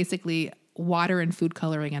made basically water and food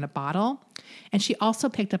coloring in a bottle. And she also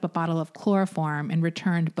picked up a bottle of chloroform and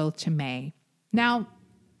returned both to May. Now,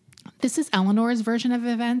 this is Eleanor's version of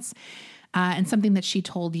events. And something that she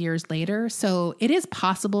told years later. So it is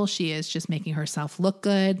possible she is just making herself look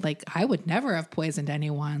good. Like, I would never have poisoned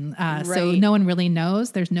anyone. Right. So no one really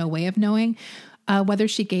knows. There's no way of knowing whether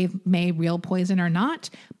she gave May real poison or not.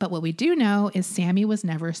 But what we do know is Sammy was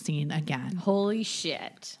never seen again. Holy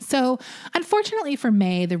shit. So unfortunately for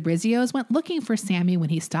May, the Rizzios went looking for Sammy when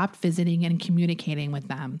he stopped visiting and communicating with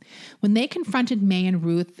them. When they confronted May and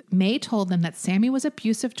Ruth, May told them that Sammy was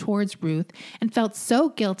abusive towards Ruth and felt so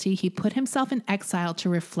guilty he put himself in exile to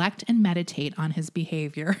reflect and meditate on his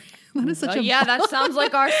behavior. That is such that sounds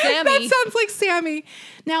like our Sammy. That sounds like Sammy.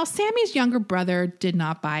 Now, Sammy's younger brother did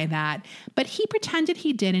not buy that, but he pretended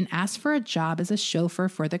he did and asked for a job as a chauffeur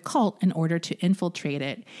for the cult in order to infiltrate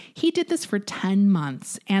it. He did this for 10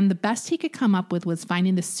 months, and the best he could come up with was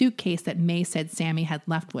finding the suitcase that May said Sammy had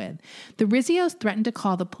left with. The Rizzios threatened to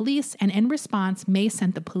call the police, and in response, May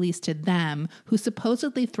sent the police to them, who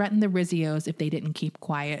supposedly threatened the Rizzios if they didn't keep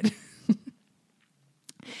quiet.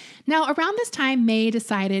 Now, around this time, May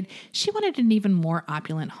decided she wanted an even more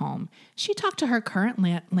opulent home. She talked to her current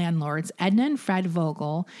landlords, Edna and Fred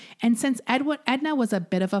Vogel, and since Edna was a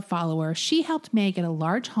bit of a follower, she helped May get a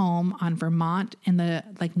large home on Vermont, in the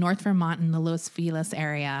North Vermont in the Los Feliz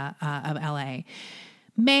area of LA.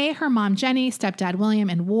 May, her mom Jenny, stepdad William,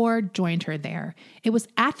 and Ward joined her there. It was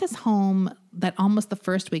at this home that almost the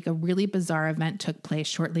first week a really bizarre event took place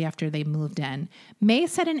shortly after they moved in. May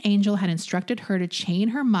said an angel had instructed her to chain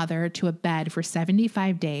her mother to a bed for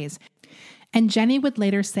 75 days, and Jenny would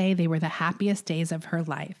later say they were the happiest days of her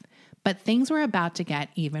life. But things were about to get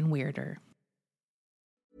even weirder.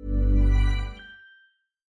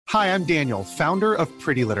 Hi, I'm Daniel, founder of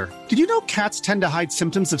Pretty Litter. Did you know cats tend to hide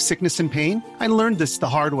symptoms of sickness and pain? I learned this the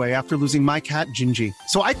hard way after losing my cat, Gingy.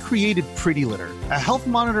 So I created Pretty Litter, a health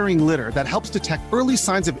monitoring litter that helps detect early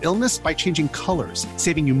signs of illness by changing colors,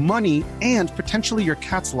 saving you money and potentially your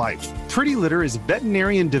cat's life. Pretty Litter is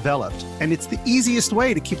veterinarian developed, and it's the easiest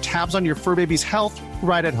way to keep tabs on your fur baby's health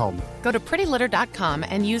right at home. Go to prettylitter.com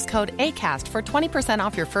and use code ACAST for 20%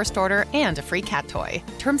 off your first order and a free cat toy.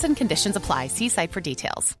 Terms and conditions apply. See site for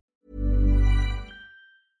details.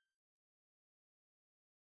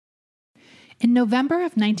 In November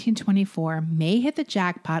of 1924, May hit the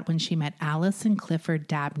jackpot when she met Alice and Clifford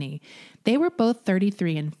Dabney. They were both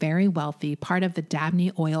 33 and very wealthy, part of the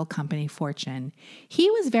Dabney Oil Company fortune.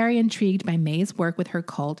 He was very intrigued by May's work with her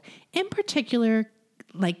cult, in particular,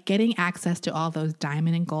 like getting access to all those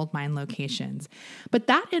diamond and gold mine locations. But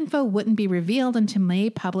that info wouldn't be revealed until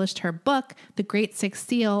May published her book, The Great Sixth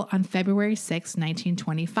Seal, on February 6,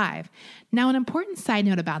 1925. Now, an important side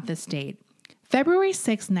note about this date. February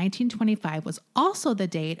 6, 1925 was also the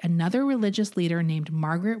date another religious leader named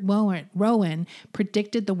Margaret Rowan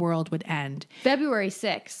predicted the world would end. February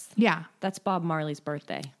 6th. Yeah. That's Bob Marley's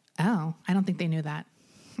birthday. Oh, I don't think they knew that.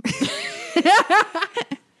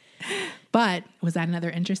 But was that another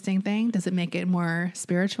interesting thing? Does it make it more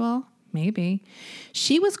spiritual? Maybe.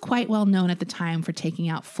 She was quite well known at the time for taking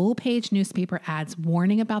out full-page newspaper ads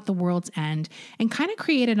warning about the world's end and kind of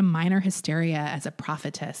created a minor hysteria as a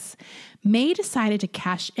prophetess. May decided to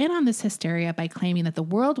cash in on this hysteria by claiming that the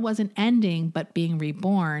world wasn't ending but being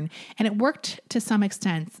reborn, and it worked to some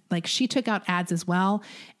extent. Like, she took out ads as well,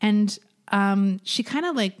 and she kind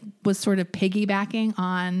of like was sort of piggybacking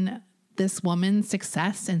on this woman's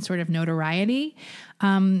success and sort of notoriety.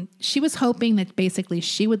 She was hoping that basically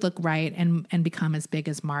she would look right and become as big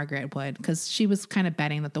as Margaret would, because she was kind of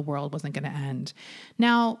betting that the world wasn't going to end.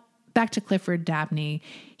 Now, back to Clifford Dabney.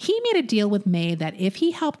 He made a deal with May that if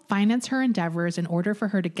he helped finance her endeavors in order for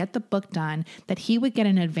her to get the book done, that he would get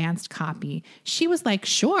an advanced copy. She was like,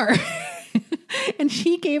 sure. And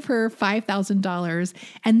he gave her $5,000,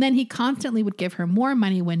 and then he constantly would give her more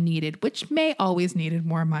money when needed, which May always needed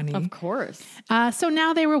more money. Of course. So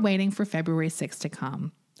now they were waiting for February 6th to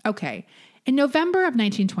come. Okay. In November of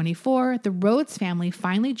 1924, the Rhodes family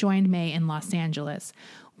finally joined May in Los Angeles.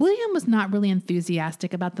 William was not really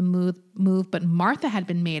enthusiastic about the move, but Martha had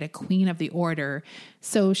been made a queen of the order,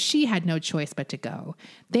 so she had no choice but to go.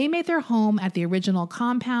 They made their home at the original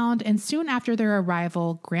compound, and soon after their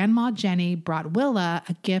arrival, Grandma Jenny brought Willa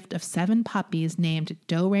a gift of 7 puppies named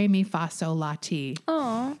Do, Re, Mi, Fa, Sol, La, Ti.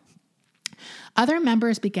 Aww. Other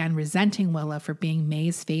members began resenting Willa for being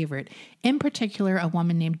May's favorite, in particular a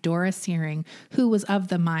woman named Dora Searing, who was of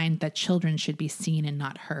the mind that children should be seen and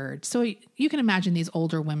not heard. So you can imagine these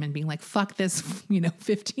older women being like, fuck this,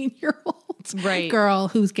 15-year-old girl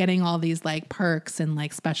who's getting all these like perks and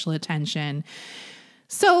like special attention.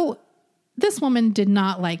 So this woman did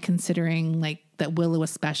not like considering like that Willa was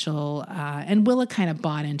special, and Willa kind of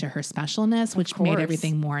bought into her specialness, which made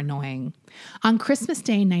everything more annoying. On Christmas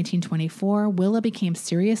Day, 1924, Willa became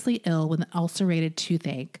seriously ill with an ulcerated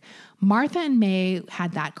toothache. Martha and May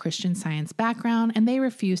had that Christian Science background, and they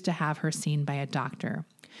refused to have her seen by a doctor.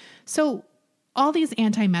 So all these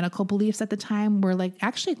anti-medical beliefs at the time were like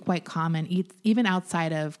actually quite common, even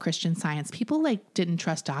outside of Christian Science. People like didn't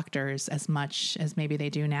trust doctors as much as maybe they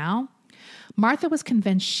do now. Martha was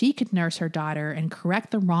convinced she could nurse her daughter and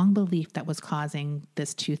correct the wrong belief that was causing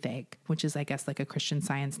this toothache, which is, I guess, like a Christian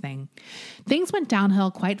Science thing. Things went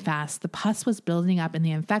downhill quite fast. The pus was building up in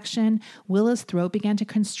the infection. Willa's throat began to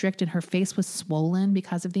constrict and her face was swollen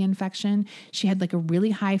because of the infection. She had like a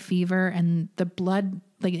really high fever, and the blood,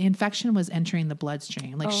 like the infection was entering the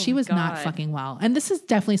bloodstream. Like she was not fucking well. And this is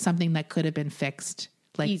definitely something that could have been fixed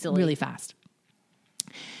like easily, really fast.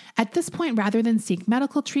 At this point, rather than seek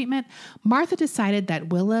medical treatment, Martha decided that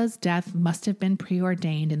Willa's death must have been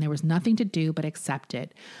preordained and there was nothing to do but accept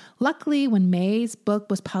it. Luckily, when May's book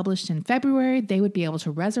was published in February, they would be able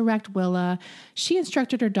to resurrect Willa. She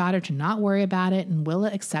instructed her daughter to not worry about it, and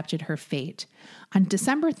Willa accepted her fate. On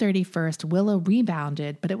December 31st, Willa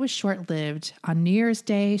rebounded, but it was short-lived. On New Year's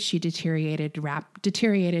Day, she deteriorated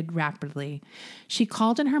rapidly. She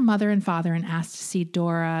called in her mother and father and asked to see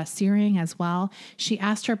Dora Searing as well. She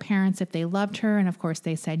asked her parents if they loved her, and of course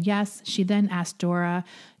they said yes. She then asked Dora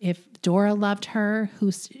if Dora loved her,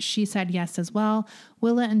 she said yes as well.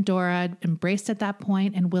 Willa and Dora embraced at that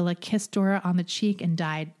point, and Willa kissed Dora on the cheek and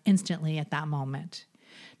died instantly at that moment.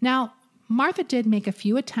 Now, Martha did make a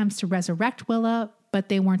few attempts to resurrect Willa, but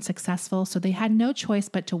they weren't successful, so they had no choice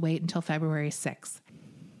but to wait until February 6th.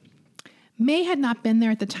 May had not been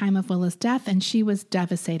there at the time of Willa's death, and she was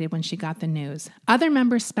devastated when she got the news. Other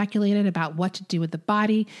members speculated about what to do with the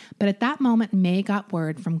body, but at that moment, May got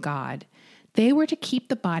word from God. They were to keep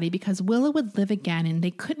the body because Willa would live again, and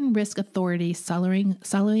they couldn't risk authorities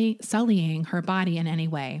sullying her body in any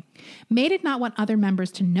way. May did not want other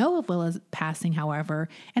members to know of Willa's passing, however,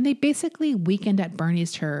 and they basically weekend at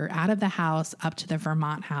Bernie's her out of the house up to the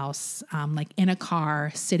Vermont house, like in a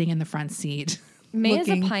car, sitting in the front seat. May is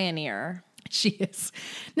a pioneer. She is.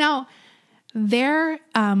 Now, there,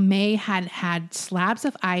 May had slabs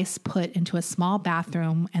of ice put into a small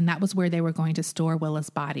bathroom, and that was where they were going to store Willa's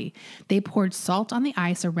body. They poured salt on the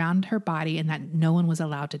ice around her body and that no one was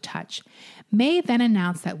allowed to touch. May then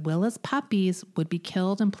announced that Willa's puppies would be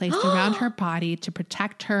killed and placed around her body to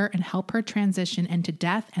protect her and help her transition into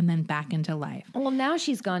death and then back into life. Well, now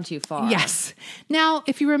she's gone too far. Yes. Now,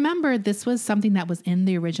 if you remember, this was something that was in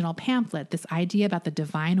the original pamphlet, this idea about the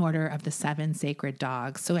divine order of the 7 sacred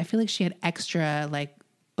dogs. So I feel like she had extra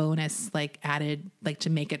bonus added to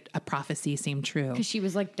make it a prophecy seem true. Because she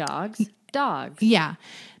was like, dogs. Yeah.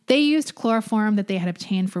 They used chloroform that they had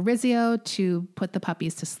obtained for Rizzio to put the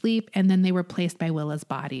puppies to sleep, and then they were placed by Willa's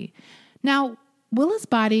body. Now, Willa's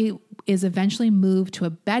body is eventually moved to a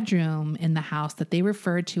bedroom in the house that they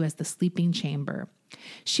referred to as the sleeping chamber.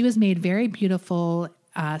 She was made very beautiful,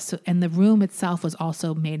 and the room itself was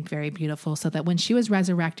also made very beautiful so that when she was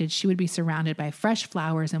resurrected, she would be surrounded by fresh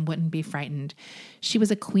flowers and wouldn't be frightened. She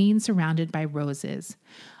was a queen surrounded by roses.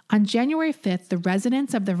 On January 5th, the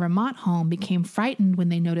residents of the Vermont home became frightened when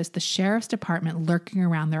they noticed the sheriff's department lurking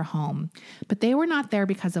around their home. But they were not there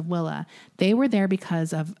because of Willa. They were there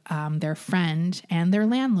because of their friend and their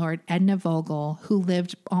landlord, Edna Vogel, who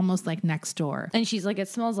lived almost next door. And she's like, it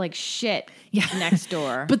smells like shit next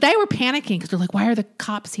door. But they were panicking because they're like, why are the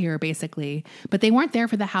cops here, basically? But they weren't there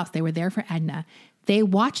for the house. They were there for Edna. They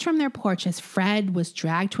watched from their porch as Fred was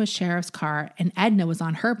dragged to a sheriff's car and Edna was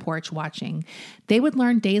on her porch watching. They would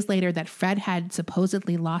learn days later that Fred had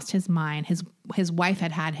supposedly lost his mind. His wife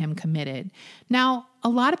had him committed. Now, a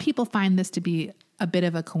lot of people find this to be a bit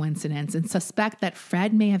of a coincidence and suspect that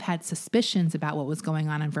Fred may have had suspicions about what was going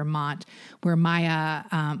on in Vermont, where May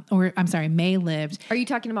lived. Are you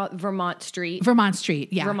talking about Vermont Street? Vermont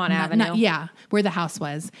Street, yeah. Vermont Avenue? Yeah, where the house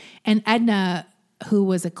was. And Edna, who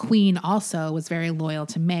was a queen also, was very loyal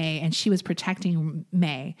to May, and she was protecting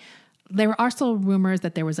May. There were also rumors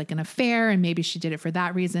that there was an affair and maybe she did it for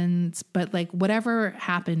that reason. But whatever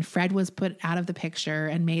happened, Fred was put out of the picture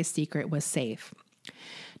and May's secret was safe.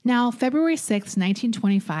 Now, February 6th,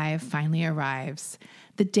 1925 finally arrives.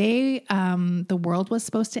 The day the world was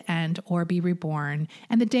supposed to end or be reborn,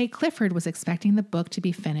 and the day Clifford was expecting the book to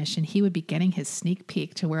be finished and he would be getting his sneak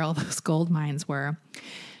peek to where all those gold mines were.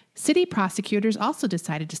 City prosecutors also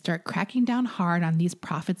decided to start cracking down hard on these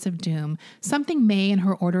prophets of doom, something May and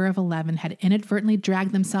her Order of 11 had inadvertently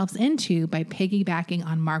dragged themselves into by piggybacking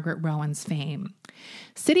on Margaret Rowan's fame.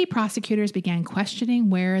 City prosecutors began questioning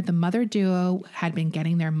where the mother duo had been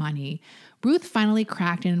getting their money. Ruth finally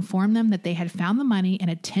cracked and informed them that they had found the money in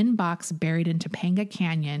a tin box buried in Topanga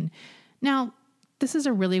Canyon. Now, this is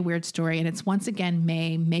a really weird story, and it's once again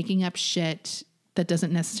May making up shit that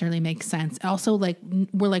doesn't necessarily make sense. Also,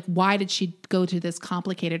 we're why did she go to this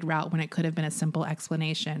complicated route when it could have been a simple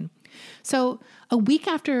explanation? So a week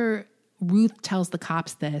after Ruth tells the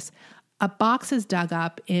cops this, a box is dug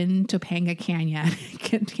up in Topanga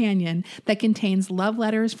Canyon that contains love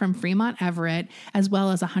letters from Fremont Everett, as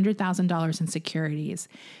well as $100,000 in securities.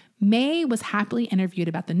 May was happily interviewed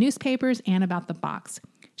about the newspapers and about the box.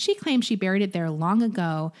 She claims she buried it there long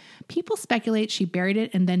ago. People speculate she buried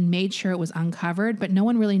it and then made sure it was uncovered, but no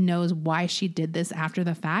one really knows why she did this after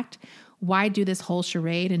the fact. Why do this whole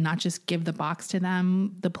charade and not just give the box to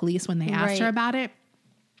them, the police, when they asked her about it?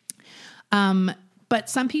 But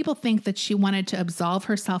some people think that she wanted to absolve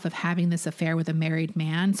herself of having this affair with a married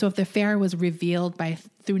man. So if the affair was revealed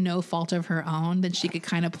through no fault of her own, then she could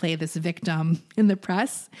kind of play this victim in the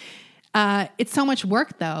press. It's so much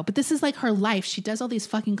work though, but this is like her life. She does all these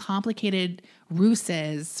fucking complicated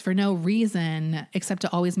ruses for no reason except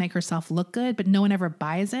to always make herself look good, but no one ever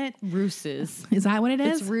buys it. Ruses. Is that what it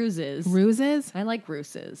is? It's ruses. Ruses? I like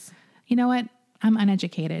ruses. You know what? I'm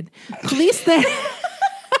uneducated. Police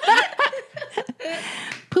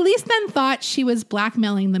then thought she was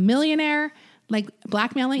blackmailing the millionaire, like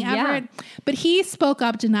blackmailing Everett, but he spoke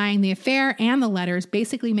up denying the affair and the letters,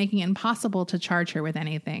 basically making it impossible to charge her with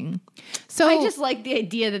anything. So I just like the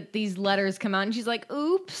idea that these letters come out and she's like,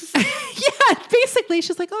 oops. yeah, basically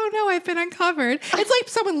she's like, oh no, I've been uncovered. It's like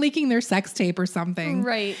someone leaking their sex tape or something.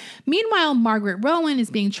 Right. Meanwhile, Margaret Rowan is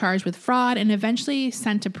being charged with fraud and eventually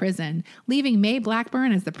sent to prison, leaving May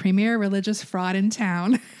Blackburn as the premier religious fraud in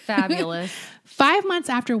town. Fabulous. 5 months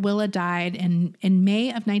after Willa died in May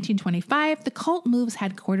of 1925, the cult moves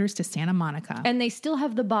headquarters to Santa Monica. And they still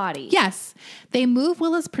have the body. Yes. They move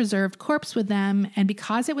Willa's preserved corpse with them, and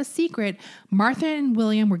because it was secret, Martha and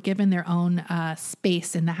William were given their own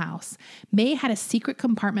space in the house. May had a secret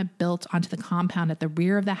compartment built onto the compound at the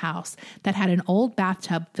rear of the house that had an old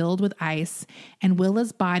bathtub filled with ice, and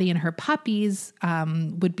Willa's body and her puppies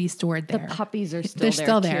would be stored there. The puppies are They're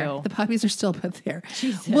still there. too. The puppies are still put there.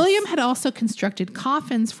 Jesus. William had also constructed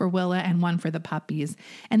coffins for Willa and one for the puppies,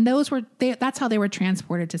 and that's how they were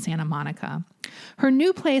transported to Santa Monica. Her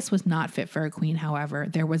new place was not fit for a queen, however.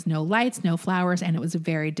 There was no lights, no flowers, and it was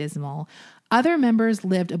very dismal. Other members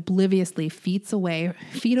lived obliviously feet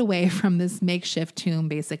away from this makeshift tomb,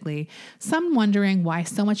 basically. Some wondering why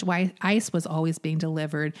so much ice was always being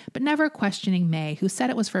delivered, but never questioning May, who said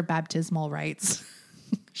it was for baptismal rites.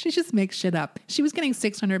 She just makes shit up. She was getting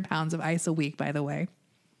 600 pounds of ice a week, by the way.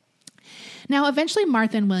 Now, eventually,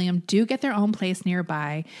 Martha and William do get their own place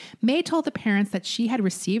nearby. May told the parents that she had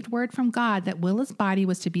received word from God that Willa's body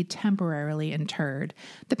was to be temporarily interred.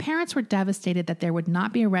 The parents were devastated that there would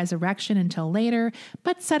not be a resurrection until later,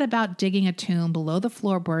 but set about digging a tomb below the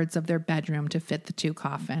floorboards of their bedroom to fit the two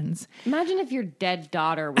coffins. Imagine if your dead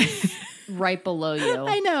daughter was right below you.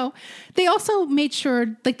 I know. They also made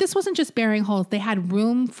sure, like, this wasn't just burying holes. They had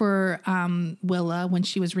room for Willa when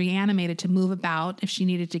she was reanimated to move about if she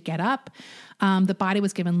needed to get up. The body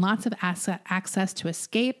was given lots of access to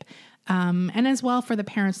escape, and as well for the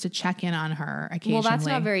parents to check in on her occasionally. Well, that's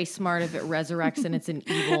not very smart if it resurrects and it's an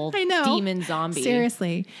evil demon zombie.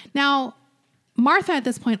 Seriously. Now, Martha at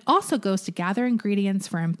this point also goes to gather ingredients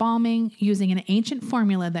for embalming using an ancient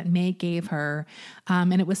formula that May gave her,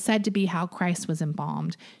 and it was said to be how Christ was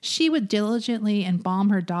embalmed. She would diligently embalm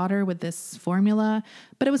her daughter with this formula,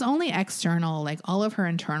 but it was only external. Like, all of her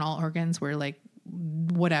internal organs were like,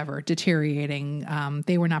 whatever, deteriorating.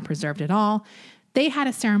 They were not preserved at all. They had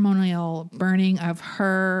a ceremonial burning of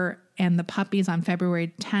her and the puppies on February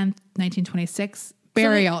 10th, 1926.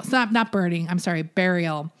 Burial. Not burning. I'm sorry.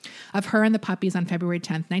 Burial of her and the puppies on February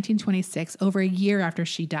 10th, 1926, over a year after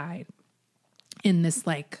she died, in this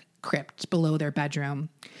like crypt below their bedroom.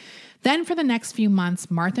 Then for the next few months,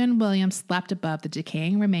 Martha and William slept above the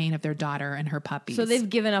decaying remain of their daughter and her puppies. So they've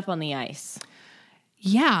given up on the ice.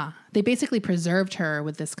 Yeah. They basically preserved her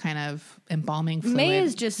with this kind of embalming fluid. May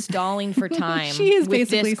is just stalling for time. She is with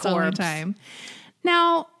basically this stalling corpse. time.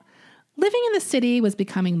 Now, living in the city was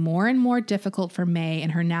becoming more and more difficult for May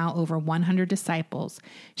and her now over 100 disciples.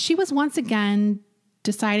 She was once again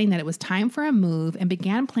deciding that it was time for a move and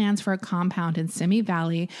began plans for a compound in Simi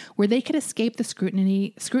Valley where they could escape the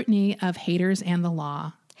scrutiny of haters and the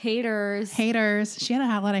law. Haters. She had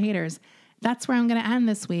a lot of haters. That's where I'm going to end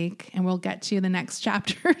this week, and we'll get to the next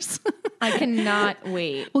chapters. I cannot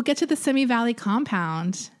wait. We'll get to the Simi Valley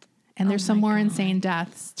compound, and there's some more insane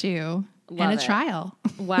deaths, too, and a trial.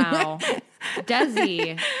 Wow.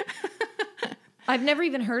 Desi. I've never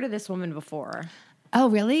even heard of this woman before. Oh,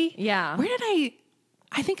 really? Yeah. Where did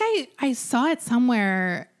I think I saw it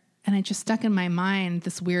somewhere, and it just stuck in my mind,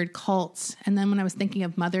 this weird cult. And then when I was thinking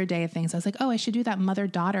of Mother Day things, I was like, oh, I should do that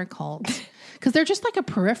mother-daughter cult. Because they're just like a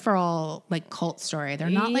peripheral like cult story.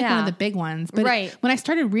 They're not like one of the big ones. But when I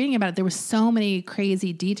started reading about it, there was so many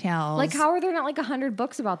crazy details. Like, how are there not like 100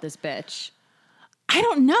 books about this bitch? I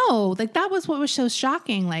don't know. Like, that was what was so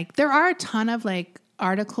shocking. Like, there are a ton of like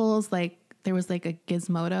articles. Like, there was like a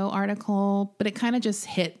Gizmodo article, but it kind of just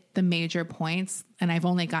hit the major points. And I've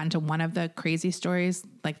only gotten to one of the crazy stories,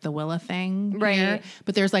 like the Willa thing. Right. Here.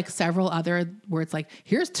 But there's like several other where it's like,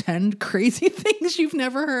 here's 10 crazy things you've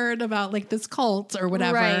never heard about like this cult or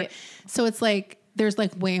whatever. Right. So it's like, there's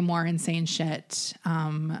like way more insane shit.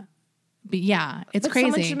 But yeah, it's crazy.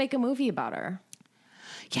 Someone should make a movie about her.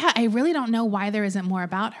 Yeah, I really don't know why there isn't more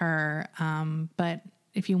about her. But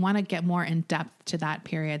if you want to get more in depth to that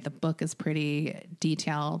period, the book is pretty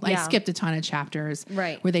detailed. I Yeah. skipped a ton of chapters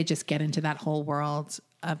Right. where they just get into that whole world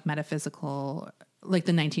of metaphysical, like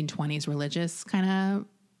the 1920s religious kind of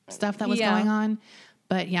stuff that was Yeah. going on.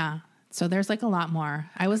 But yeah, so there's like a lot more.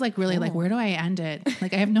 I was like really like, where do I end it?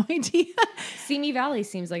 Like I have no idea. Simi Valley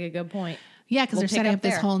seems like a good point. Yeah, because We'll they're pick setting up up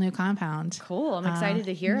this there. whole new compound. Cool. I'm excited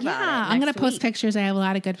to hear about it. Yeah, I'm going to next post week. pictures. I have a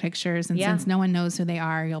lot of good pictures. And Yeah. since no one knows who they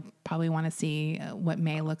are, you'll probably want to see what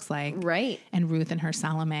May looks like. Right. And Ruth in her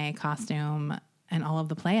Salome costume and all of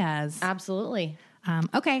the playas. Absolutely.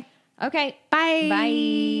 Okay. Okay. Bye.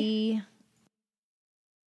 Bye.